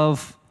perspective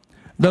of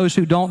those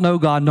who don't know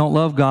God and don't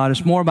love God?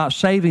 It's more about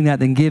saving that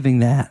than giving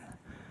that.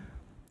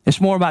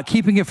 It's more about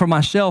keeping it for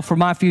myself, for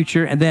my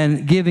future, and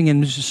then giving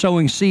and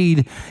sowing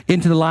seed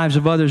into the lives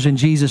of others in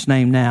Jesus'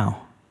 name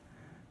now.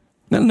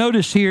 Now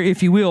notice here,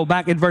 if you will,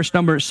 back at verse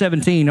number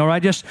 17, all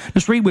right? Just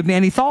read with me.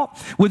 And he thought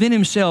within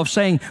himself,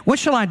 saying, what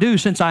shall I do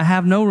since I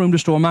have no room to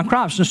store my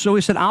crops? And so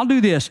he said, I'll do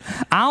this.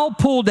 I'll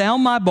pull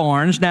down my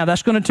barns. Now,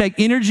 that's going to take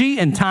energy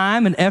and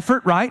time and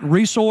effort, right?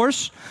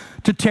 Resource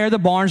to tear the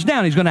barns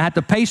down. He's going to have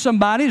to pay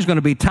somebody. There's going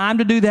to be time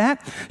to do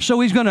that. So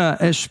he's going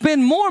to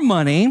spend more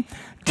money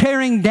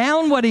tearing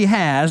down what he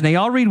has. Now,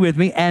 y'all read with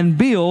me. And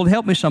build,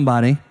 help me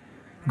somebody,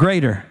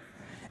 greater.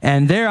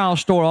 And there I'll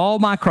store all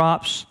my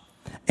crops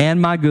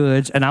and my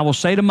goods, and I will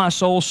say to my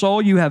soul,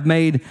 soul, you have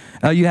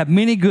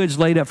many goods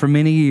laid up for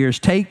many years.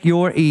 Take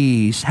your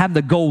ease. Have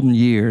the golden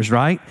years,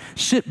 right?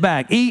 Sit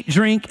back, eat,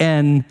 drink,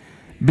 and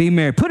be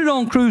merry. Put it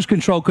on cruise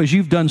control because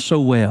you've done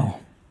so well.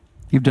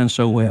 You've done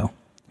so well.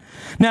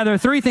 Now, there are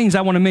 3 things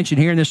I want to mention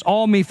here in this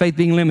all me faith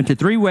being limited.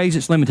 3 ways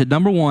it's limited.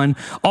 Number 1,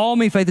 all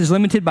me faith is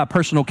limited by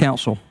personal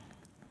counsel.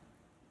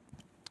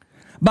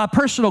 By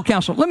personal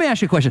counsel. Let me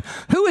ask you a question.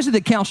 Who is it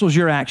that counsels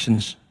your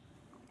actions?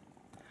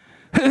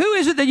 Who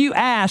is it that you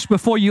ask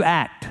before you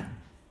act?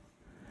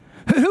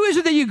 Who is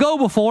it that you go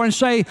before and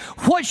say,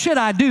 what should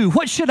I do?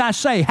 What should I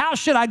say? How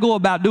should I go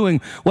about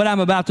doing what I'm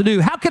about to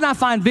do? How can I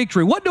find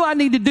victory? What do I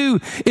need to do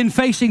in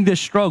facing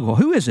this struggle?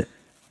 Who is it?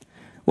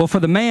 Well, for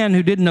the man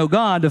who didn't know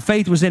God, the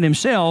faith was in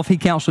himself. He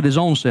counseled his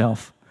own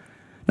self.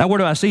 Now, where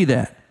do I see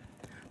that?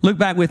 Look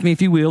back with me,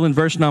 if you will, in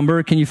verse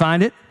number, can you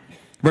find it?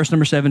 Verse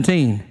number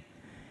 17.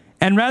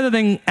 And rather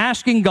than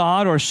asking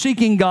God or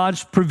seeking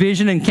God's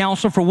provision and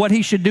counsel for what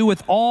he should do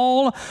with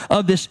all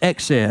of this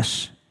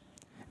excess,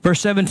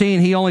 verse 17,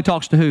 he only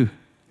talks to who?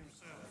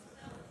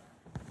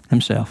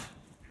 Himself.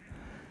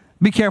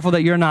 Be careful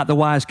that you're not the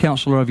wise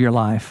counselor of your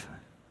life.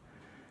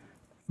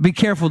 Be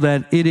careful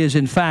that it is,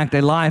 in fact,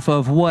 a life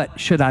of what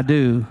should I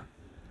do?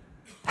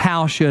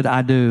 How should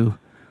I do?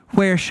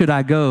 Where should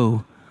I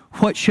go?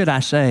 What should I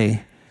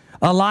say?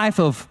 A life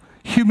of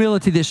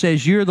humility that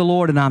says, you're the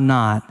Lord and I'm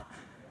not.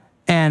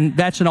 And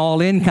that's an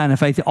all-in kind of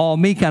faith. The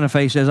all-me kind of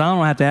faith says, I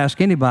don't have to ask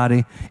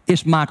anybody.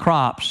 It's my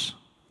crops.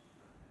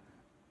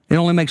 It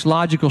only makes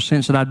logical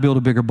sense that I'd build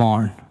a bigger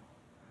barn.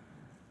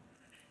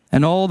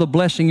 And all the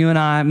blessing you and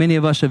I, many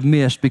of us have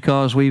missed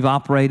because we've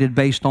operated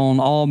based on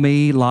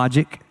all-me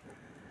logic,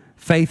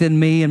 faith in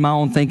me and my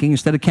own thinking,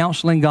 instead of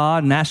counseling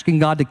God and asking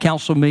God to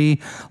counsel me.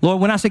 Lord,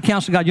 when I say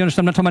counsel God, you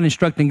understand, I'm not talking about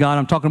instructing God.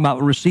 I'm talking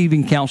about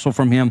receiving counsel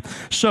from him.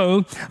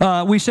 So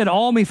we said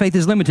all me faith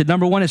is limited.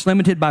 Number 1, it's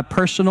limited by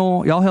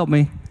personal, y'all help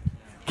me,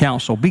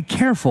 counsel. Be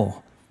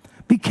careful.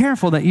 Be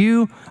careful that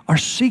you are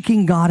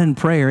seeking God in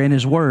prayer in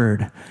his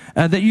word,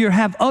 that you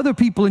have other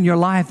people in your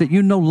life that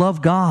you know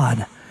love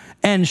God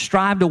and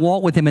strive to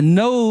walk with him and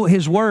know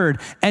his word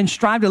and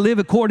strive to live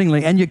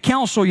accordingly. And you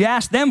counsel, you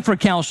ask them for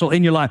counsel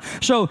in your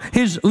life. So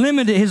his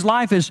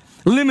life is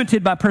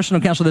limited by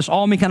personal counsel. This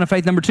all me kind of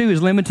faith. Number 2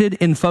 is limited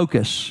in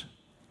focus.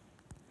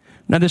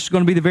 Now this is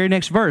going to be the very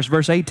next verse,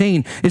 verse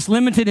 18. It's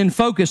limited in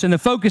focus, and the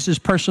focus is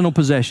personal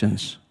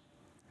possessions.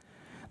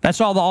 That's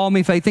all the all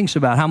me faith thinks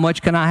about. How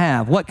much can I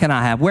have? What can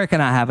I have? Where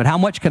can I have it? How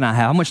much can I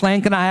have? How much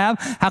land can I have?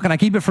 How can I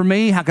keep it for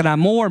me? How can I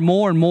more and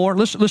more and more?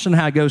 Listen to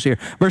how it goes here.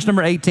 Verse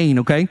number 18,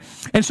 okay?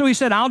 And so he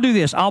said, I'll do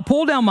this. I'll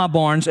pull down my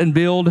barns and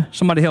build,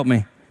 somebody help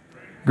me,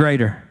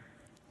 greater.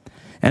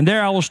 And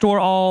there I will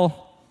store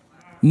all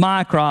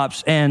my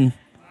crops and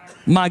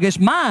it's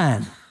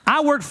mine.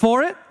 I worked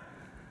for it.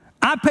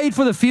 I paid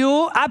for the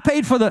fuel. I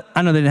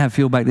know they didn't have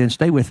fuel back then.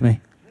 Stay with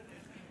me.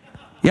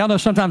 Y'all know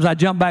sometimes I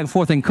jump back and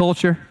forth in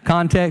culture,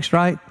 context,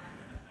 right?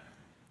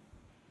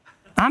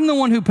 I'm the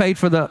one who paid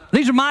for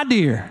these are my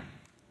deer.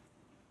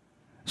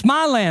 It's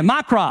my land,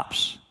 my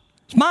crops.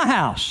 It's my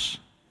house.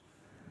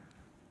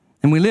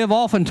 And we live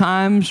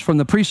oftentimes from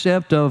the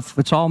precept of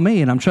it's all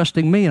me and I'm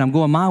trusting me and I'm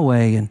going my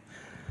way and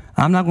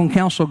I'm not going to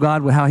counsel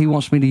God with how he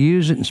wants me to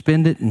use it and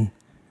spend it. And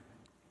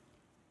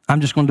I'm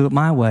just going to do it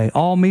my way.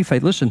 All me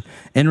faith. Listen,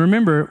 and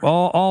remember,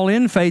 all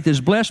in faith is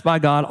blessed by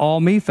God.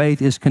 All me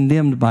faith is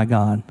condemned by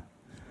God.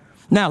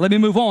 Now, let me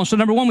move on. So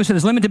number one, we said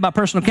it's limited by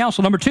personal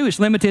counsel. Number two, it's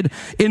limited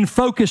in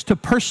focus to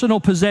personal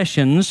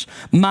possessions.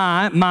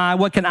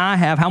 What can I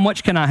have? How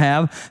much can I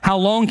have? How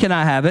long can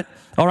I have it?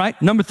 All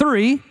right. Number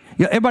three,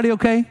 everybody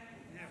okay?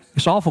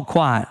 It's awful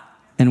quiet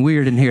and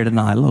weird in here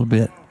tonight a little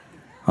bit.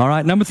 All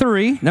right, number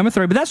three,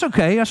 but that's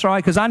okay. That's all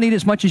right, because I need it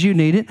as much as you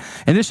need it.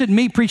 And this isn't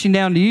me preaching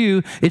down to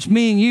you. It's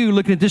me and you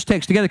looking at this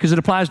text together, because it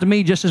applies to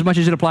me just as much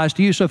as it applies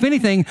to you. So if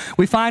anything,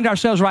 we find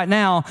ourselves right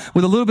now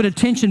with a little bit of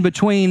tension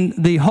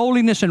between the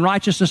holiness and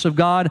righteousness of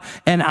God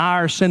and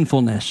our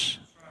sinfulness.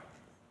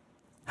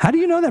 How do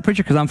you know that,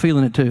 preacher? Because I'm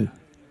feeling it too.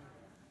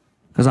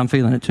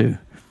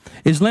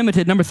 Is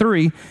limited. Number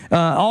three,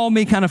 all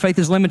me kind of faith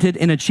is limited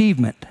in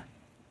achievement.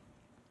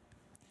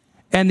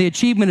 And the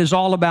achievement is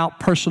all about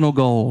personal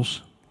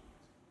goals.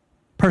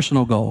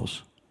 Personal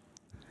goals.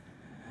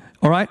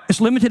 All right?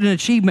 It's limited in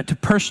achievement to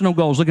personal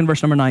goals. Look in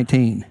verse number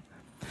 19.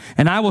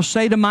 And I will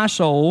say to my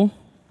soul,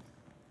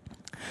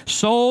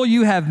 soul,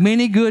 you have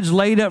many goods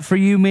laid up for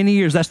you many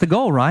years. That's the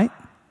goal, right?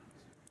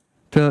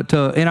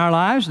 To in our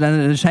lives.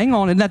 Then just hang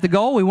on. Isn't that the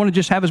goal? We want to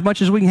just have as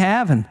much as we can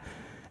have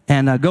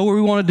and go where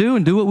we want to do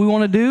and do what we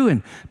want to do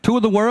and tour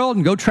the world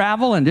and go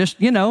travel and just,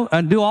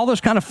 and do all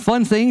those kind of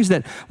fun things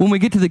that when we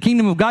get to the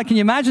kingdom of God. Can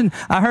you imagine?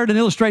 I heard an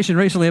illustration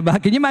recently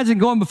about, can you imagine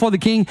going before the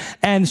king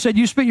and said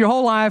you spent your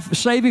whole life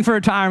saving for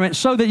retirement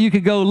so that you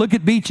could go look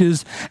at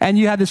beaches and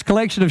you have this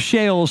collection of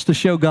shells to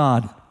show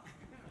God?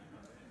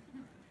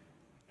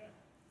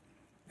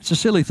 It's a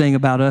silly thing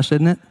about us,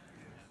 isn't it?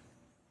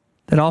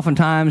 That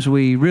oftentimes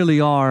we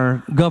really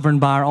are governed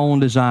by our own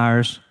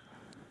desires.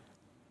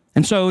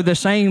 And so the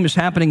same is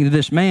happening to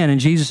this man in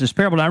Jesus'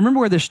 parable. Now, I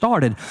remember where this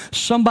started.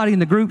 Somebody in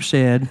the group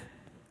said,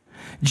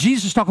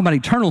 Jesus is talking about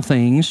eternal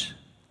things.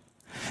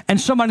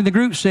 And somebody in the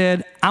group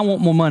said, I want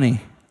more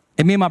money.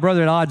 And me and my brother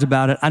are at odds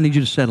about it. I need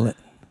you to settle it.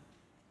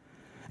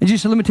 And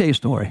Jesus said, let me tell you a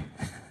story.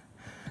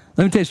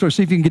 Let me tell you a story.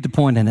 See if you can get the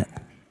point in it.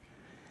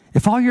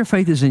 If all your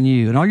faith is in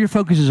you and all your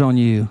focus is on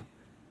you,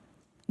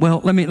 well,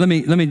 let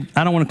me,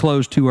 I don't want to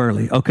close too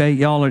early, okay?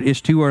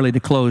 It's too early to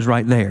close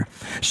right there.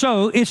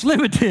 So it's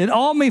limited.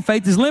 All me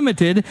faith is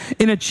limited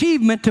in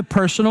achievement to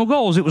personal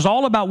goals. It was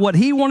all about what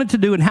he wanted to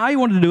do and how he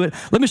wanted to do it.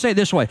 Let me say it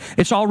this way.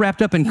 It's all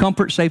wrapped up in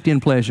comfort, safety, and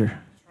pleasure.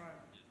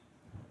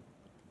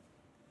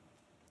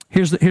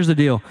 Here's the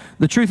deal.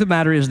 The truth of the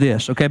matter is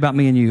this, okay, about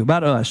me and you,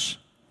 about us.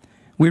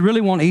 We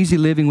really want easy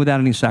living without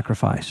any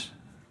sacrifice.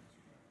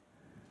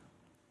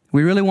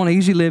 We really want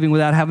easy living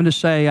without having to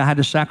say, I had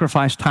to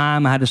sacrifice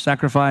time, I had to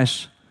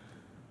sacrifice.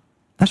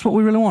 That's what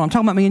we really want. I'm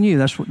talking about me and you.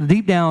 That's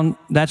deep down,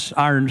 that's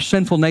our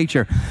sinful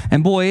nature.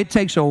 And boy, it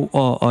takes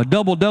a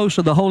double dose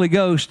of the Holy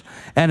Ghost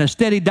and a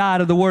steady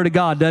diet of the Word of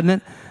God, doesn't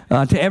it?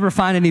 To ever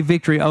find any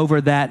victory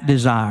over that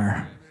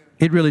desire.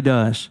 It really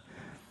does.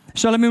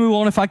 So let me move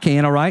on if I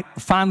can, all right?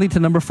 Finally to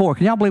number 4.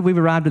 Can y'all believe we've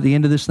arrived at the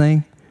end of this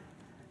thing?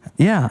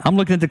 Yeah, I'm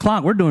looking at the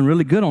clock. We're doing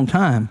really good on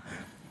time.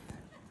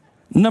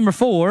 Number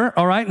 4,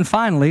 all right, and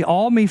finally,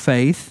 all me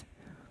faith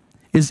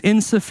is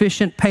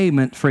insufficient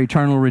payment for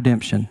eternal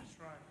redemption.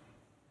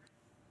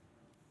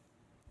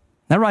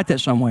 Now write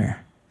that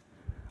somewhere.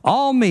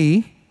 All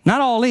me,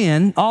 not all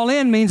in. All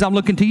in means I'm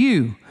looking to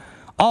you.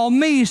 All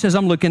me says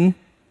I'm looking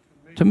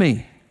to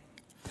me.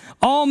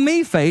 All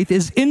me faith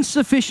is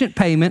insufficient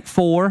payment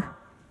for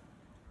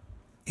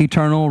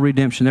eternal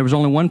redemption. There was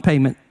only one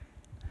payment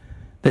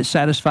that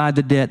satisfied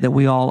the debt that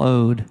we all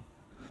owed.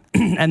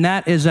 And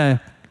that is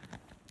a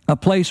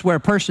place where a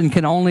person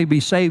can only be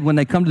saved when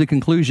they come to the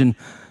conclusion,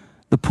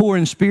 the poor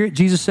in spirit,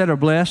 Jesus said, are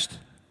blessed,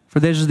 for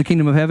theirs is the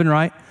kingdom of heaven,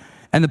 right?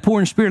 And the poor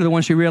in spirit are the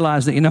ones who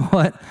realize that, you know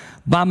what,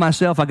 by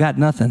myself I got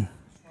nothing.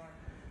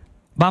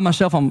 By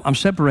myself I'm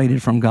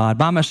separated from God.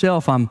 By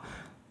myself I'm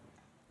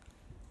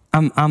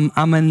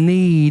in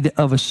need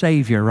of a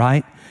Savior,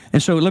 right?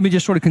 And so let me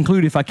just sort of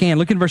conclude if I can.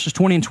 Look in verses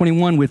 20 and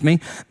 21 with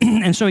me.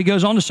 And so he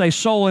goes on to say,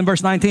 soul, in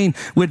verse 19,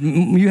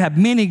 you have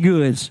many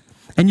goods.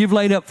 And you've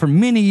laid up for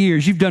many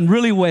years. You've done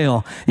really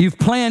well. You've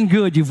planned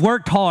good. You've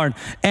worked hard.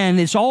 And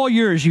it's all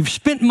yours. You've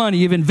spent money.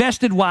 You've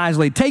invested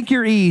wisely. Take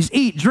your ease.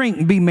 Eat, drink,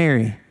 and be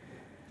merry.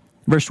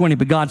 Verse 20,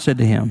 but God said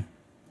to him.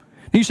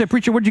 And you say,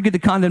 preacher, where'd you get the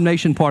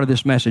condemnation part of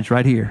this message?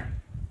 Right here.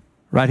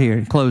 Right here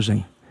in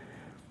closing.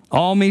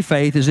 All me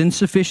faith is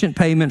insufficient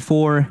payment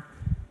for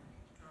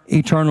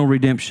eternal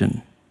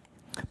redemption.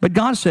 But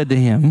God said to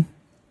him,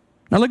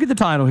 now look at the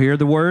title here.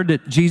 The word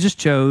that Jesus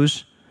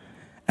chose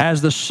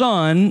as the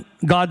Son,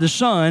 God the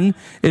Son,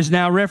 is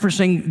now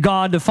referencing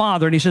God the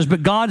Father. And he says,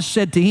 but God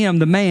said to him,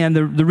 the man,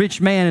 the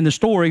rich man in the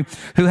story,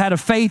 who had a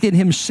faith in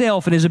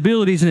himself and his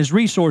abilities and his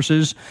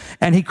resources,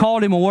 and he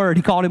called him a word,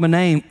 he called him a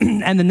name.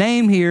 And the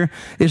name here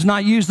is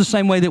not used the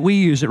same way that we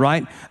use it,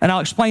 right? And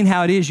I'll explain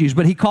how it is used.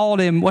 But he called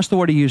him, what's the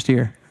word he used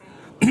here?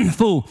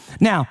 Fool.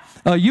 Now,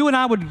 you and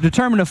I would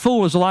determine a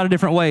fool as a lot of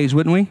different ways,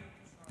 wouldn't we?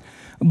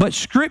 But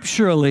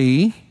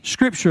scripturally,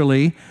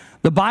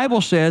 the Bible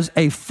says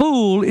a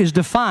fool is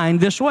defined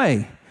this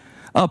way.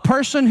 A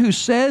person who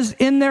says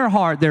in their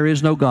heart there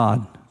is no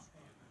God.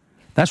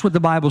 That's what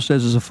the Bible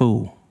says is a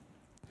fool.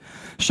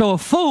 So a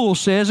fool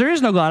says, there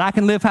is no God. I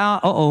can live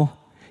how,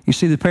 you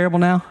see the parable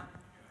now?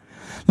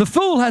 The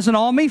fool has an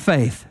all-me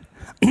faith.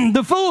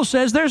 The fool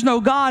says there's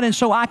no God, and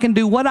so I can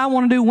do what I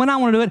want to do when I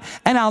want to do it,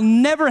 and I'll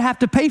never have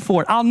to pay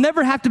for it. I'll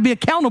never have to be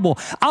accountable.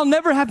 I'll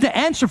never have to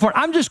answer for it.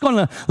 I'm just going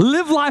to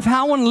live life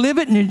how I want to live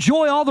it and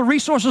enjoy all the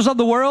resources of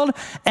the world,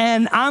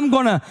 and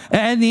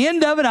at the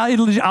end of it,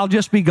 I'll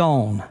just be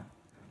gone.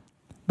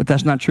 But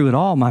that's not true at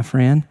all, my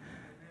friend.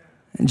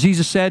 And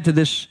Jesus said to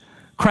this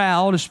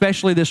crowd,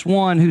 especially this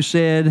one who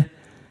said,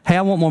 hey,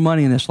 I want more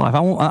money in this life.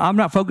 I'm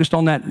not focused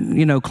on that,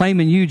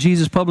 claiming you,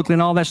 Jesus, publicly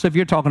and all that stuff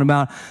you're talking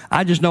about.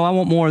 I just know I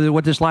want more than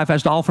what this life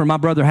has to offer. My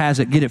brother has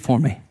it. Get it for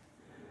me.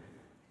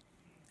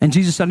 And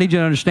Jesus said, I need you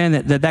to understand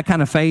that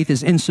kind of faith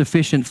is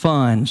insufficient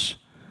funds.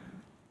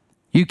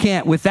 You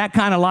can't, with that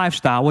kind of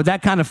lifestyle, with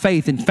that kind of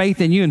faith, and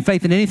faith in you and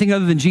faith in anything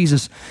other than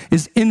Jesus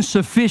is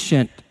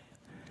insufficient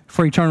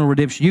for eternal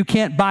redemption. You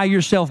can't buy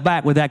yourself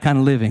back with that kind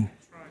of living.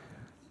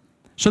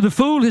 So the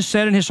fool has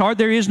said in his heart,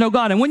 there is no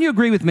God. And when you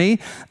agree with me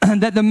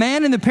that the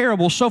man in the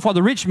parable, so far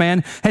the rich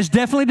man, has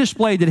definitely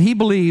displayed that he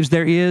believes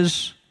there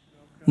is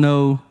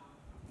no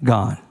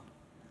God.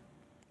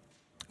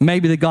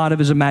 Maybe the God of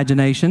his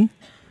imagination.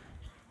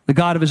 The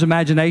God of his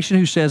imagination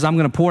who says, I'm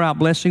going to pour out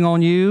blessing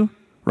on you,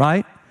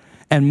 right?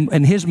 And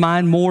in his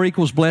mind, more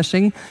equals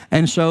blessing.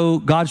 And so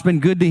God's been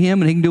good to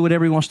him and he can do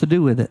whatever he wants to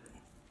do with it.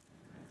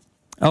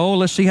 Oh,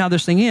 let's see how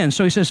this thing ends.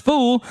 So he says,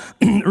 fool,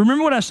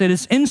 remember what I said,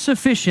 it's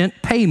insufficient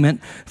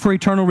payment for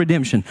eternal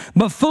redemption.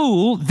 But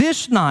fool,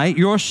 this night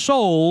your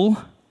soul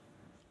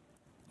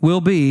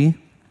will be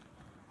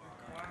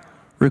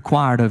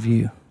required of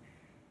you.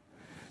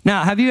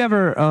 Now, have you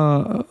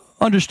ever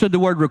understood the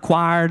word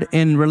required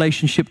in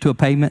relationship to a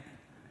payment?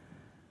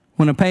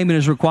 When a payment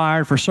is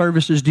required for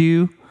services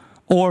due,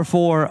 or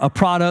for a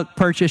product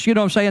purchase. You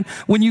know what I'm saying?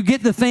 When you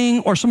get the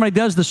thing or somebody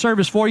does the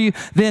service for you,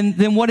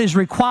 then what is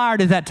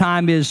required at that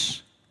time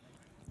is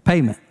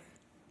payment.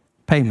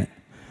 Payment.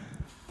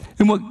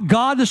 And what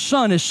God the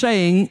Son is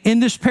saying in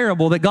this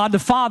parable, that God the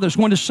Father is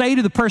going to say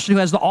to the person who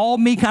has the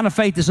all-me kind of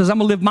faith that says, I'm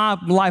going to live my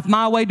life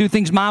my way, do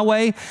things my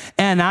way,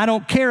 and I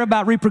don't care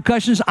about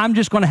repercussions. I'm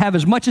just going to have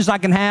as much as I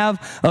can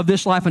have of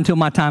this life until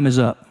my time is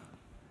up.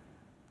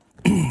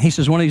 He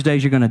says, one of these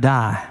days you're going to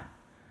die.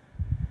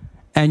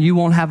 And you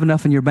won't have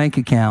enough in your bank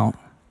account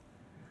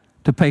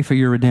to pay for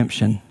your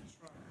redemption.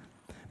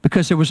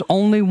 Because there was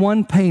only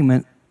one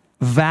payment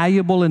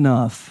valuable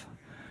enough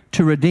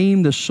to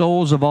redeem the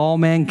souls of all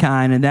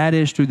mankind, and that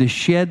is through the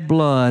shed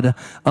blood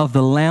of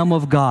the Lamb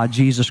of God,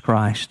 Jesus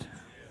Christ.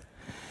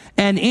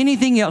 And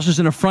anything else is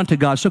an affront to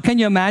God. So can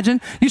you imagine?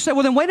 You say,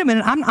 well, then wait a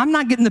minute. I'm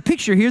not getting the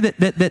picture here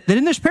that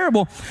in this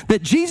parable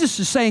that Jesus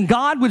is saying,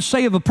 God would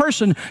say of a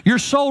person, your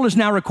soul is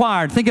now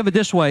required. Think of it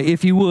this way,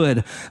 if you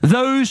would.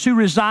 Those who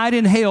reside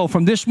in hell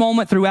from this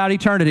moment throughout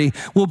eternity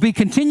will be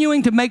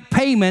continuing to make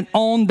payment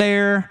on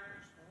their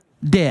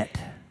debt.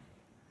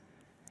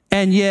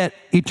 And yet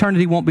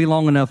eternity won't be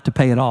long enough to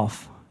pay it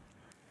off.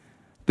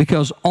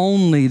 Because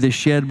only the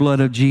shed blood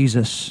of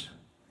Jesus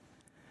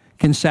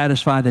can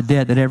satisfy the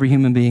debt that every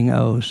human being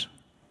owes.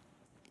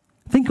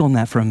 Think on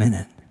that for a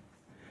minute.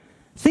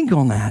 Think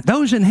on that.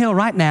 Those in hell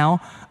right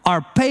now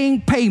are paying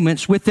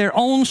payments with their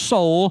own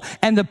soul,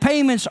 and the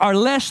payments are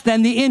less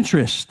than the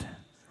interest.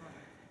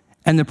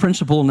 And the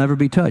principal will never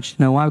be touched.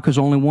 You know why? Because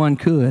only one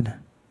could.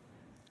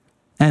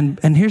 And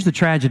here's the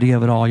tragedy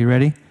of it all. You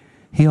ready?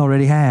 He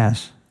already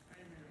has.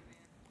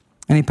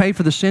 And he paid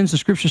for the sins, the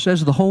scripture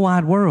says, of the whole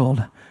wide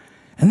world.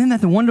 And then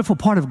that's the wonderful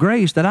part of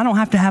grace, that I don't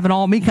have to have an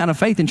all-me kind of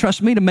faith and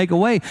trust me to make a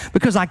way,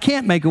 because I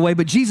can't make a way,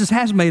 but Jesus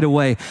has made a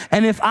way.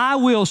 And if I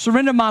will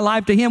surrender my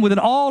life to him with an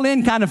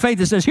all-in kind of faith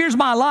that says, here's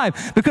my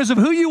life because of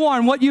who you are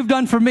and what you've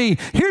done for me.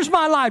 Here's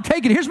my life.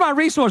 Take it. Here's my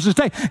resources.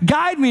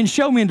 Guide me and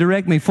show me and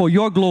direct me for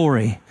your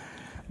glory.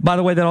 By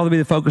the way, that ought to be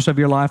the focus of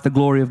your life, the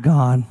glory of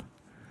God.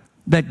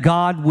 That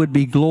God would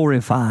be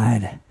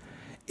glorified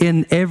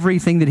in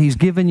everything that he's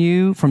given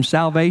you, from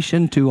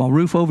salvation to a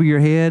roof over your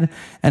head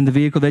and the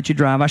vehicle that you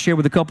drive. I shared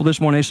with a couple this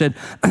morning. They said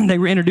they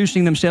were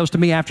introducing themselves to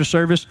me after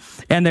service,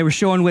 and they were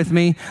showing with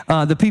me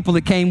the people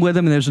that came with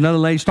them. And there's another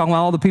lady talking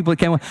about all the people that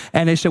came with,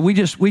 and they said, we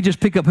just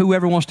pick up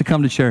whoever wants to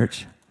come to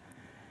church.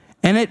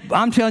 And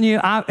I'm telling you,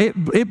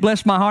 it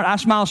blessed my heart. I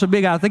smiled so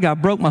big, I think I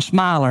broke my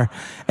smiler.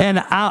 And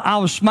I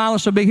was smiling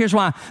so big. Here's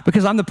why.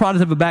 Because I'm the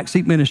product of a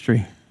backseat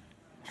ministry.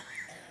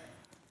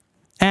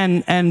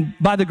 And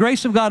by the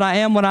grace of God, I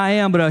am what I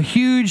am, but a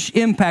huge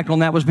impact on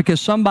that was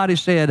because somebody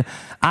said,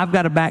 I've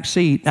got a back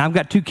seat. I've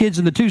got two kids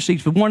in the two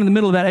seats, but one in the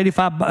middle of that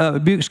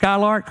 85 Buick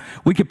Skylark.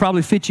 We could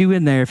probably fit you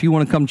in there if you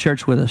want to come to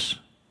church with us.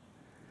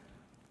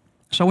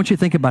 So I want you to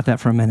think about that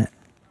for a minute.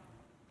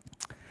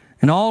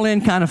 An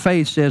all-in kind of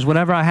faith says,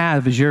 whatever I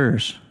have is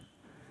yours.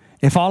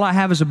 If all I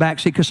have is a back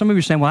seat, because some of you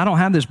are saying, well, I don't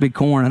have this big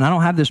corn, and I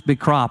don't have this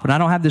big crop, and I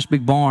don't have this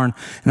big barn,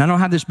 and I don't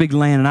have this big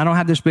land, and I don't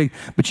have this big,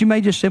 but you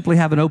may just simply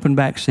have an open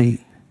back seat.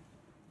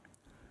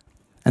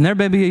 And there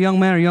may be a young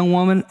man or young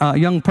woman, a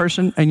young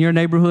person in your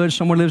neighborhood,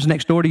 someone lives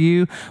next door to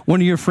you,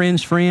 one of your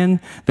friends' friend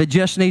that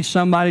just needs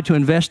somebody to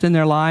invest in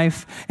their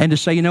life and to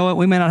say, you know what,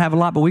 we may not have a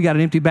lot, but we got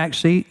an empty back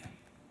seat.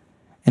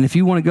 And if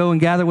you want to go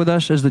and gather with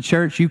us as the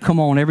church, you come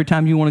on. Every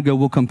time you want to go,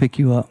 we'll come pick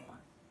you up.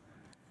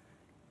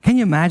 Can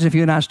you imagine if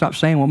you and I stopped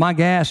saying, well, my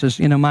gas is,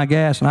 my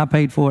gas, and I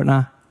paid for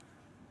it,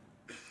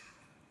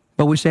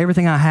 but we say,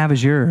 everything I have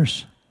is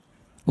yours,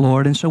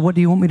 Lord, and so what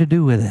do you want me to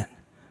do with it?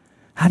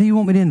 How do you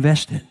want me to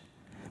invest it?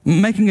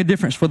 Making a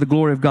difference for the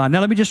glory of God. Now,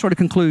 let me just sort of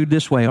conclude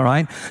this way, all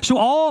right? So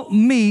all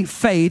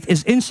faith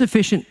is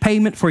insufficient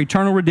payment for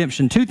eternal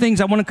redemption. Two things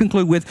I want to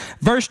conclude with.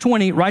 Verse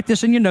 20, write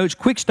this in your notes,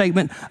 quick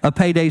statement, a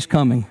payday's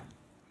coming.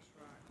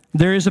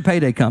 There is a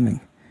payday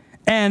coming.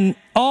 And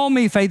all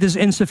faith is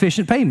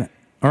insufficient payment,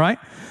 all right?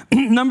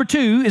 Number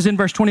 2 is in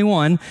verse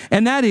 21,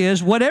 and that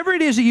is, whatever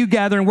it is that you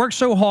gather and work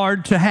so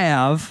hard to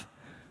have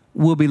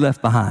will be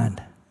left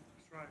behind.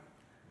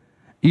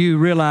 You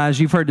realize,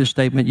 you've heard this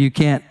statement, you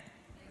can't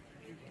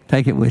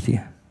take it with you.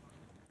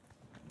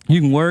 You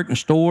can work and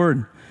store,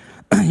 and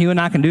you and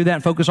I can do that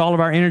and focus all of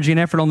our energy and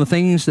effort on the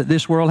things that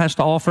this world has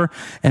to offer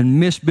and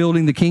miss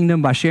building the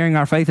kingdom by sharing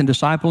our faith and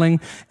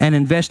discipling and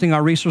investing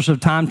our resources of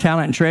time,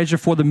 talent, and treasure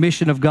for the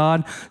mission of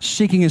God,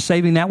 seeking and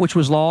saving that which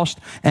was lost.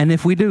 And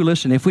if we do,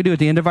 at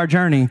the end of our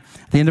journey,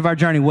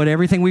 what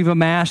everything we've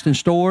amassed and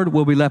stored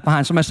will be left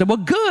behind. Somebody said, well,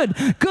 good,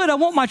 I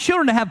want my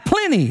children to have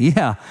plenty.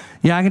 Yeah,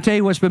 I can tell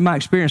you what's been my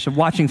experience of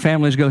watching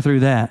families go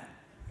through that.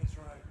 That's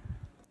right.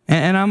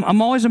 And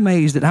I'm always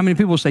amazed at how many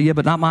people say, yeah,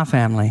 but not my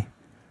family.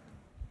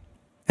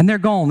 And they're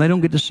gone. They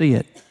don't get to see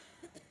it.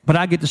 But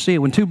I get to see it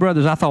when two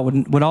brothers I thought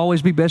would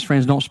always be best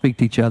friends don't speak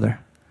to each other.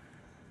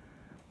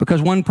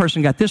 Because one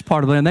person got this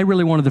part of the land. They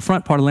really wanted the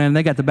front part of the land, and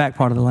they got the back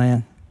part of the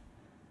land.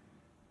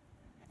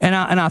 And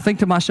I think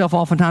to myself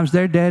oftentimes,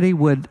 their daddy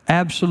would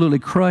absolutely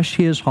crush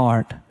his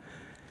heart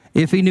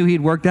if he knew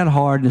he'd worked that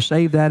hard to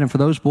save that and for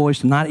those boys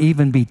to not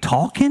even be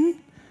talking.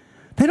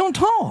 They don't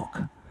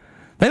talk.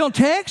 They don't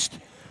text.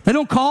 They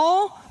don't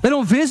call. They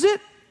don't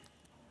visit.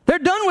 They're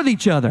done with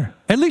each other,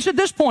 at least at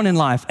this point in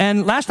life.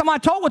 And last time I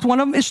talked with one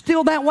of them, it's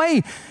still that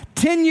way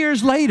 10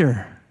 years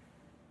later.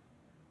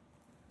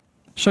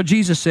 So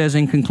Jesus says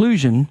in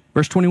conclusion,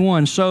 verse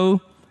 21,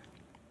 so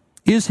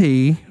is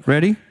he,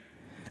 ready?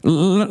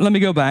 Let me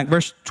go back.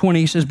 Verse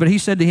 20 says, but he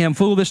said to him,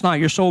 fool, this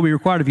night your soul will be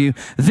required of you.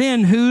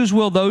 Then whose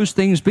will those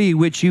things be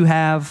which you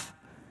have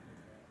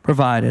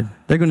provided?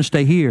 They're going to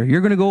stay here.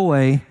 You're going to go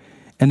away,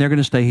 and they're going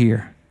to stay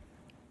here.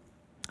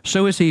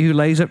 So is he who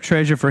lays up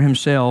treasure for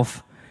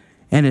himself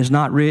and is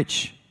not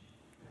rich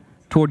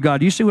toward God.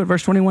 Do you see what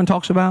verse 21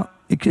 talks about?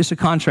 It's a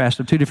contrast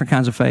of two different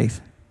kinds of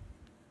faith.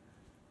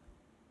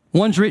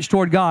 One's rich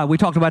toward God. We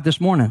talked about this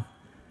morning.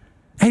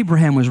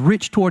 Abraham was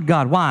rich toward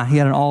God. Why? He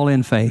had an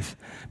all-in faith.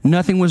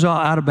 Nothing was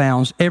out of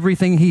bounds.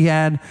 Everything he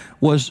had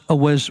was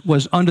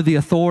under the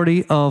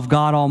authority of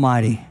God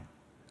Almighty.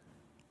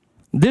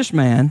 This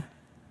man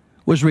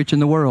was rich in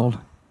the world.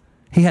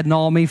 He had an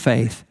all-me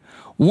faith.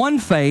 One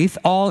faith,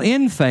 all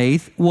in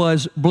faith,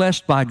 was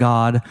blessed by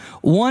God.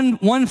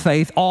 One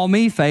faith, all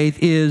me faith,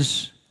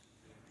 is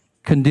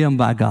condemned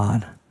by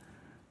God.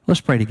 Let's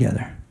pray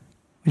together.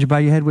 Would you bow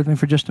your head with me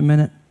for just a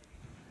minute?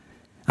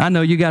 I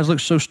know you guys look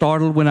so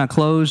startled when I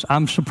close.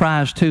 I'm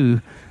surprised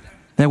too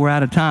that we're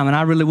out of time, and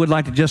I really would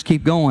like to just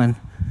keep going.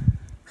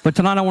 But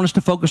tonight I want us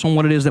to focus on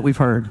what it is that we've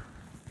heard.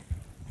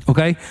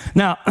 Okay?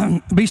 Now,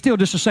 be still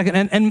just a second.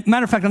 And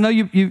matter of fact, I know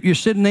you're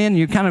sitting in,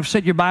 you kind of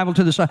set your Bible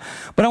to the side,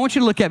 but I want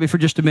you to look at me for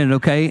just a minute,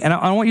 okay? And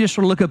I want you to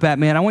sort of look up at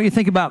me, and I want you to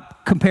think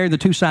about comparing the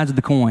two sides of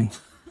the coin.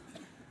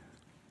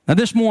 Now,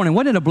 this morning,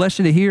 wasn't it a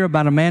blessing to hear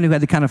about a man who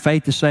had the kind of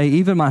faith to say,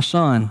 even my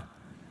son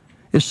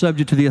is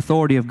subject to the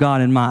authority of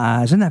God in my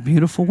eyes? Isn't that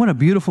beautiful? What a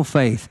beautiful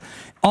faith.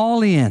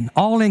 All in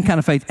kind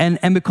of faith.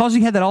 And because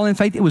he had that all in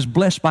faith, it was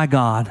blessed by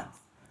God.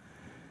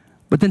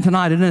 But then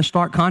tonight, isn't it a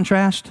stark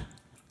contrast?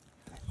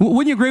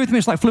 Wouldn't you agree with me?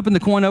 It's like flipping the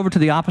coin over to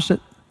the opposite.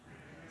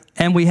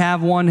 And we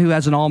have one who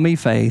has an all-me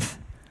faith.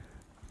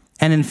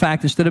 And in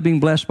fact, instead of being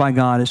blessed by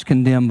God, it's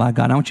condemned by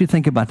God. I want you to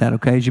think about that,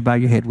 okay, as you bow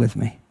your head with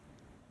me.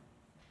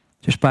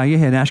 Just bow your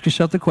head and ask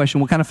yourself the question,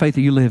 what kind of faith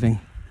are you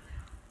living?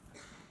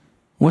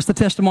 What's the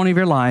testimony of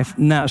your life?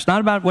 Now, it's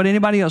not about what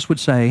anybody else would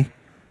say,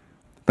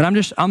 but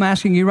I'm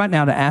asking you right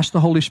now to ask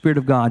the Holy Spirit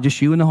of God,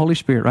 just you and the Holy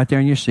Spirit right there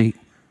in your seat.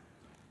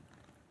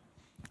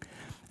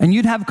 And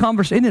you'd have a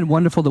conversation. Isn't it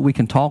wonderful that we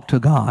can talk to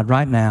God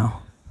right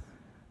now?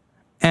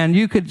 And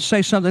you could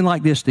say something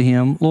like this to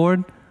him,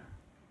 Lord,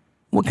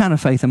 what kind of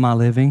faith am I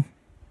living?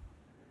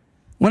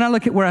 When I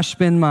look at where I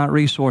spend my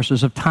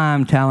resources of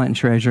time, talent, and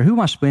treasure, who am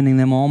I spending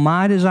them on?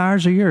 My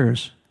desires or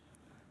yours?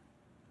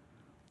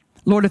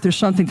 Lord, if there's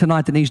something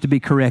tonight that needs to be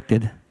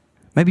corrected,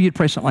 maybe you'd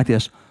pray something like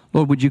this.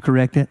 Lord, would you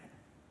correct it?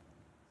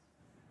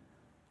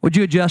 Would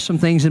you adjust some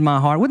things in my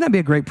heart? Wouldn't that be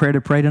a great prayer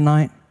to pray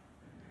tonight?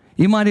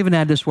 You might even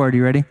add this word. Are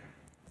you ready?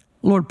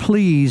 Lord,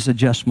 please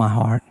adjust my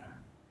heart.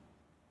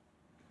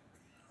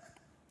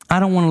 I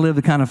don't want to live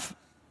the kind of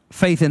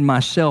faith in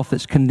myself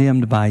that's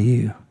condemned by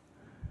you.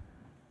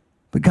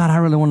 But God, I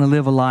really want to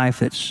live a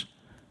life that's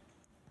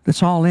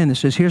that's all in, that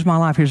says, here's my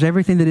life, here's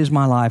everything that is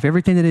my life,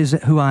 everything that is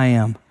who I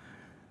am.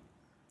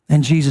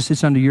 And Jesus,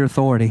 it's under your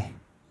authority.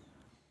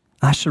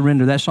 I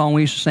surrender. That song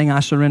we used to sing, I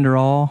surrender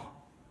all.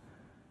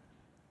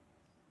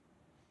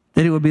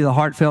 That it would be the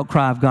heartfelt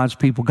cry of God's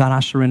people. God, I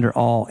surrender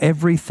all.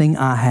 Everything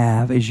I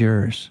have is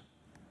yours.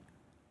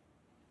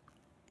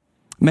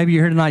 Maybe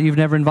you're here tonight, you've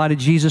never invited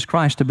Jesus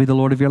Christ to be the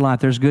Lord of your life.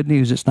 There's good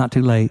news, it's not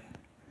too late.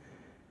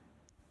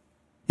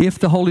 If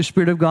the Holy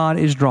Spirit of God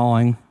is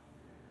drawing,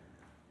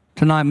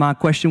 tonight my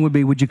question would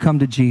be, would you come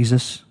to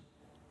Jesus?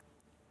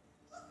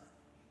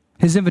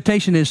 His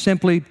invitation is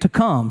simply to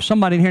come.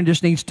 Somebody in here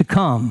just needs to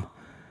come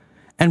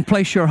and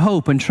place your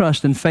hope and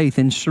trust and faith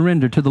and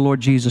surrender to the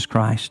Lord Jesus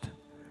Christ.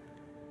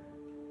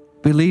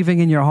 Believing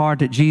in your heart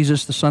that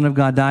Jesus, the Son of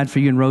God, died for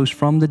you and rose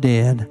from the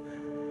dead.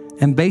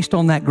 And based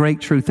on that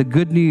great truth, the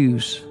good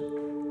news,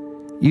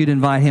 you'd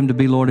invite him to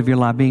be Lord of your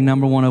life, being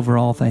number one over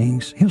all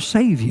things. He'll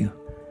save you,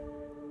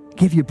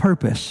 give you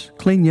purpose,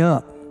 clean you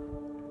up.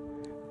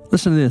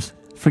 Listen to this,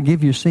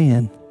 forgive your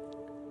sin,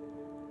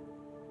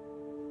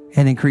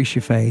 and increase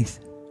your faith.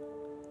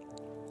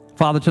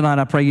 Father, tonight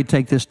I pray you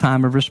take this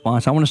time of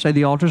response. I want to say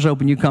the altar's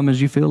open. You come as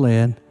you feel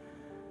led.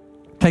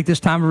 Take this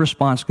time of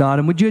response, God,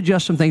 and would you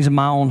adjust some things in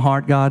my own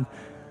heart, God?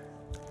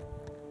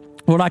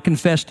 Lord, I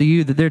confess to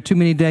you that there are too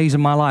many days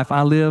in my life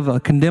I live a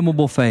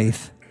condemnable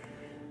faith.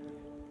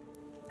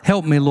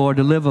 Help me, Lord,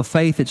 to live a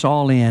faith that's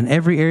all in,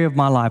 every area of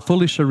my life,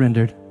 fully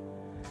surrendered.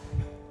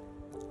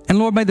 And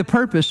Lord, may the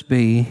purpose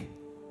be,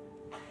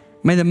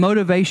 may the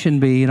motivation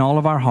be in all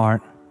of our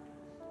heart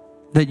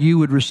that you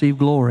would receive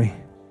glory.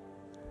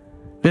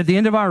 That at the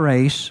end of our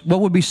race,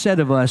 what would be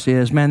said of us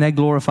is, man, they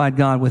glorified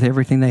God with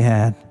everything they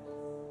had.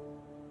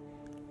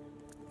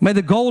 May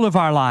the goal of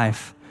our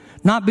life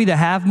not be to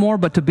have more,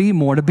 but to be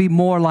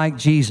more like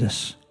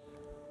Jesus,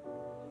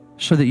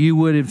 so that you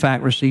would, in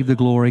fact, receive the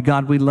glory.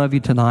 God, we love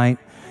you tonight,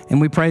 and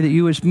we pray that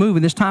you would move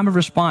in this time of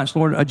response.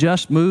 Lord,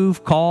 adjust,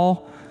 move,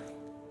 calls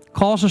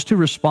us to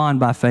respond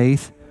by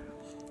faith.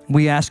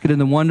 We ask it in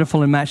the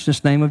wonderful and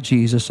matchless name of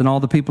Jesus, and all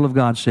the people of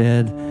God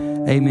said,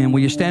 amen.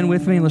 Will you stand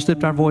with me and let's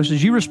lift our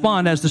voices? You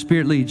respond as the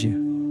Spirit leads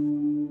you.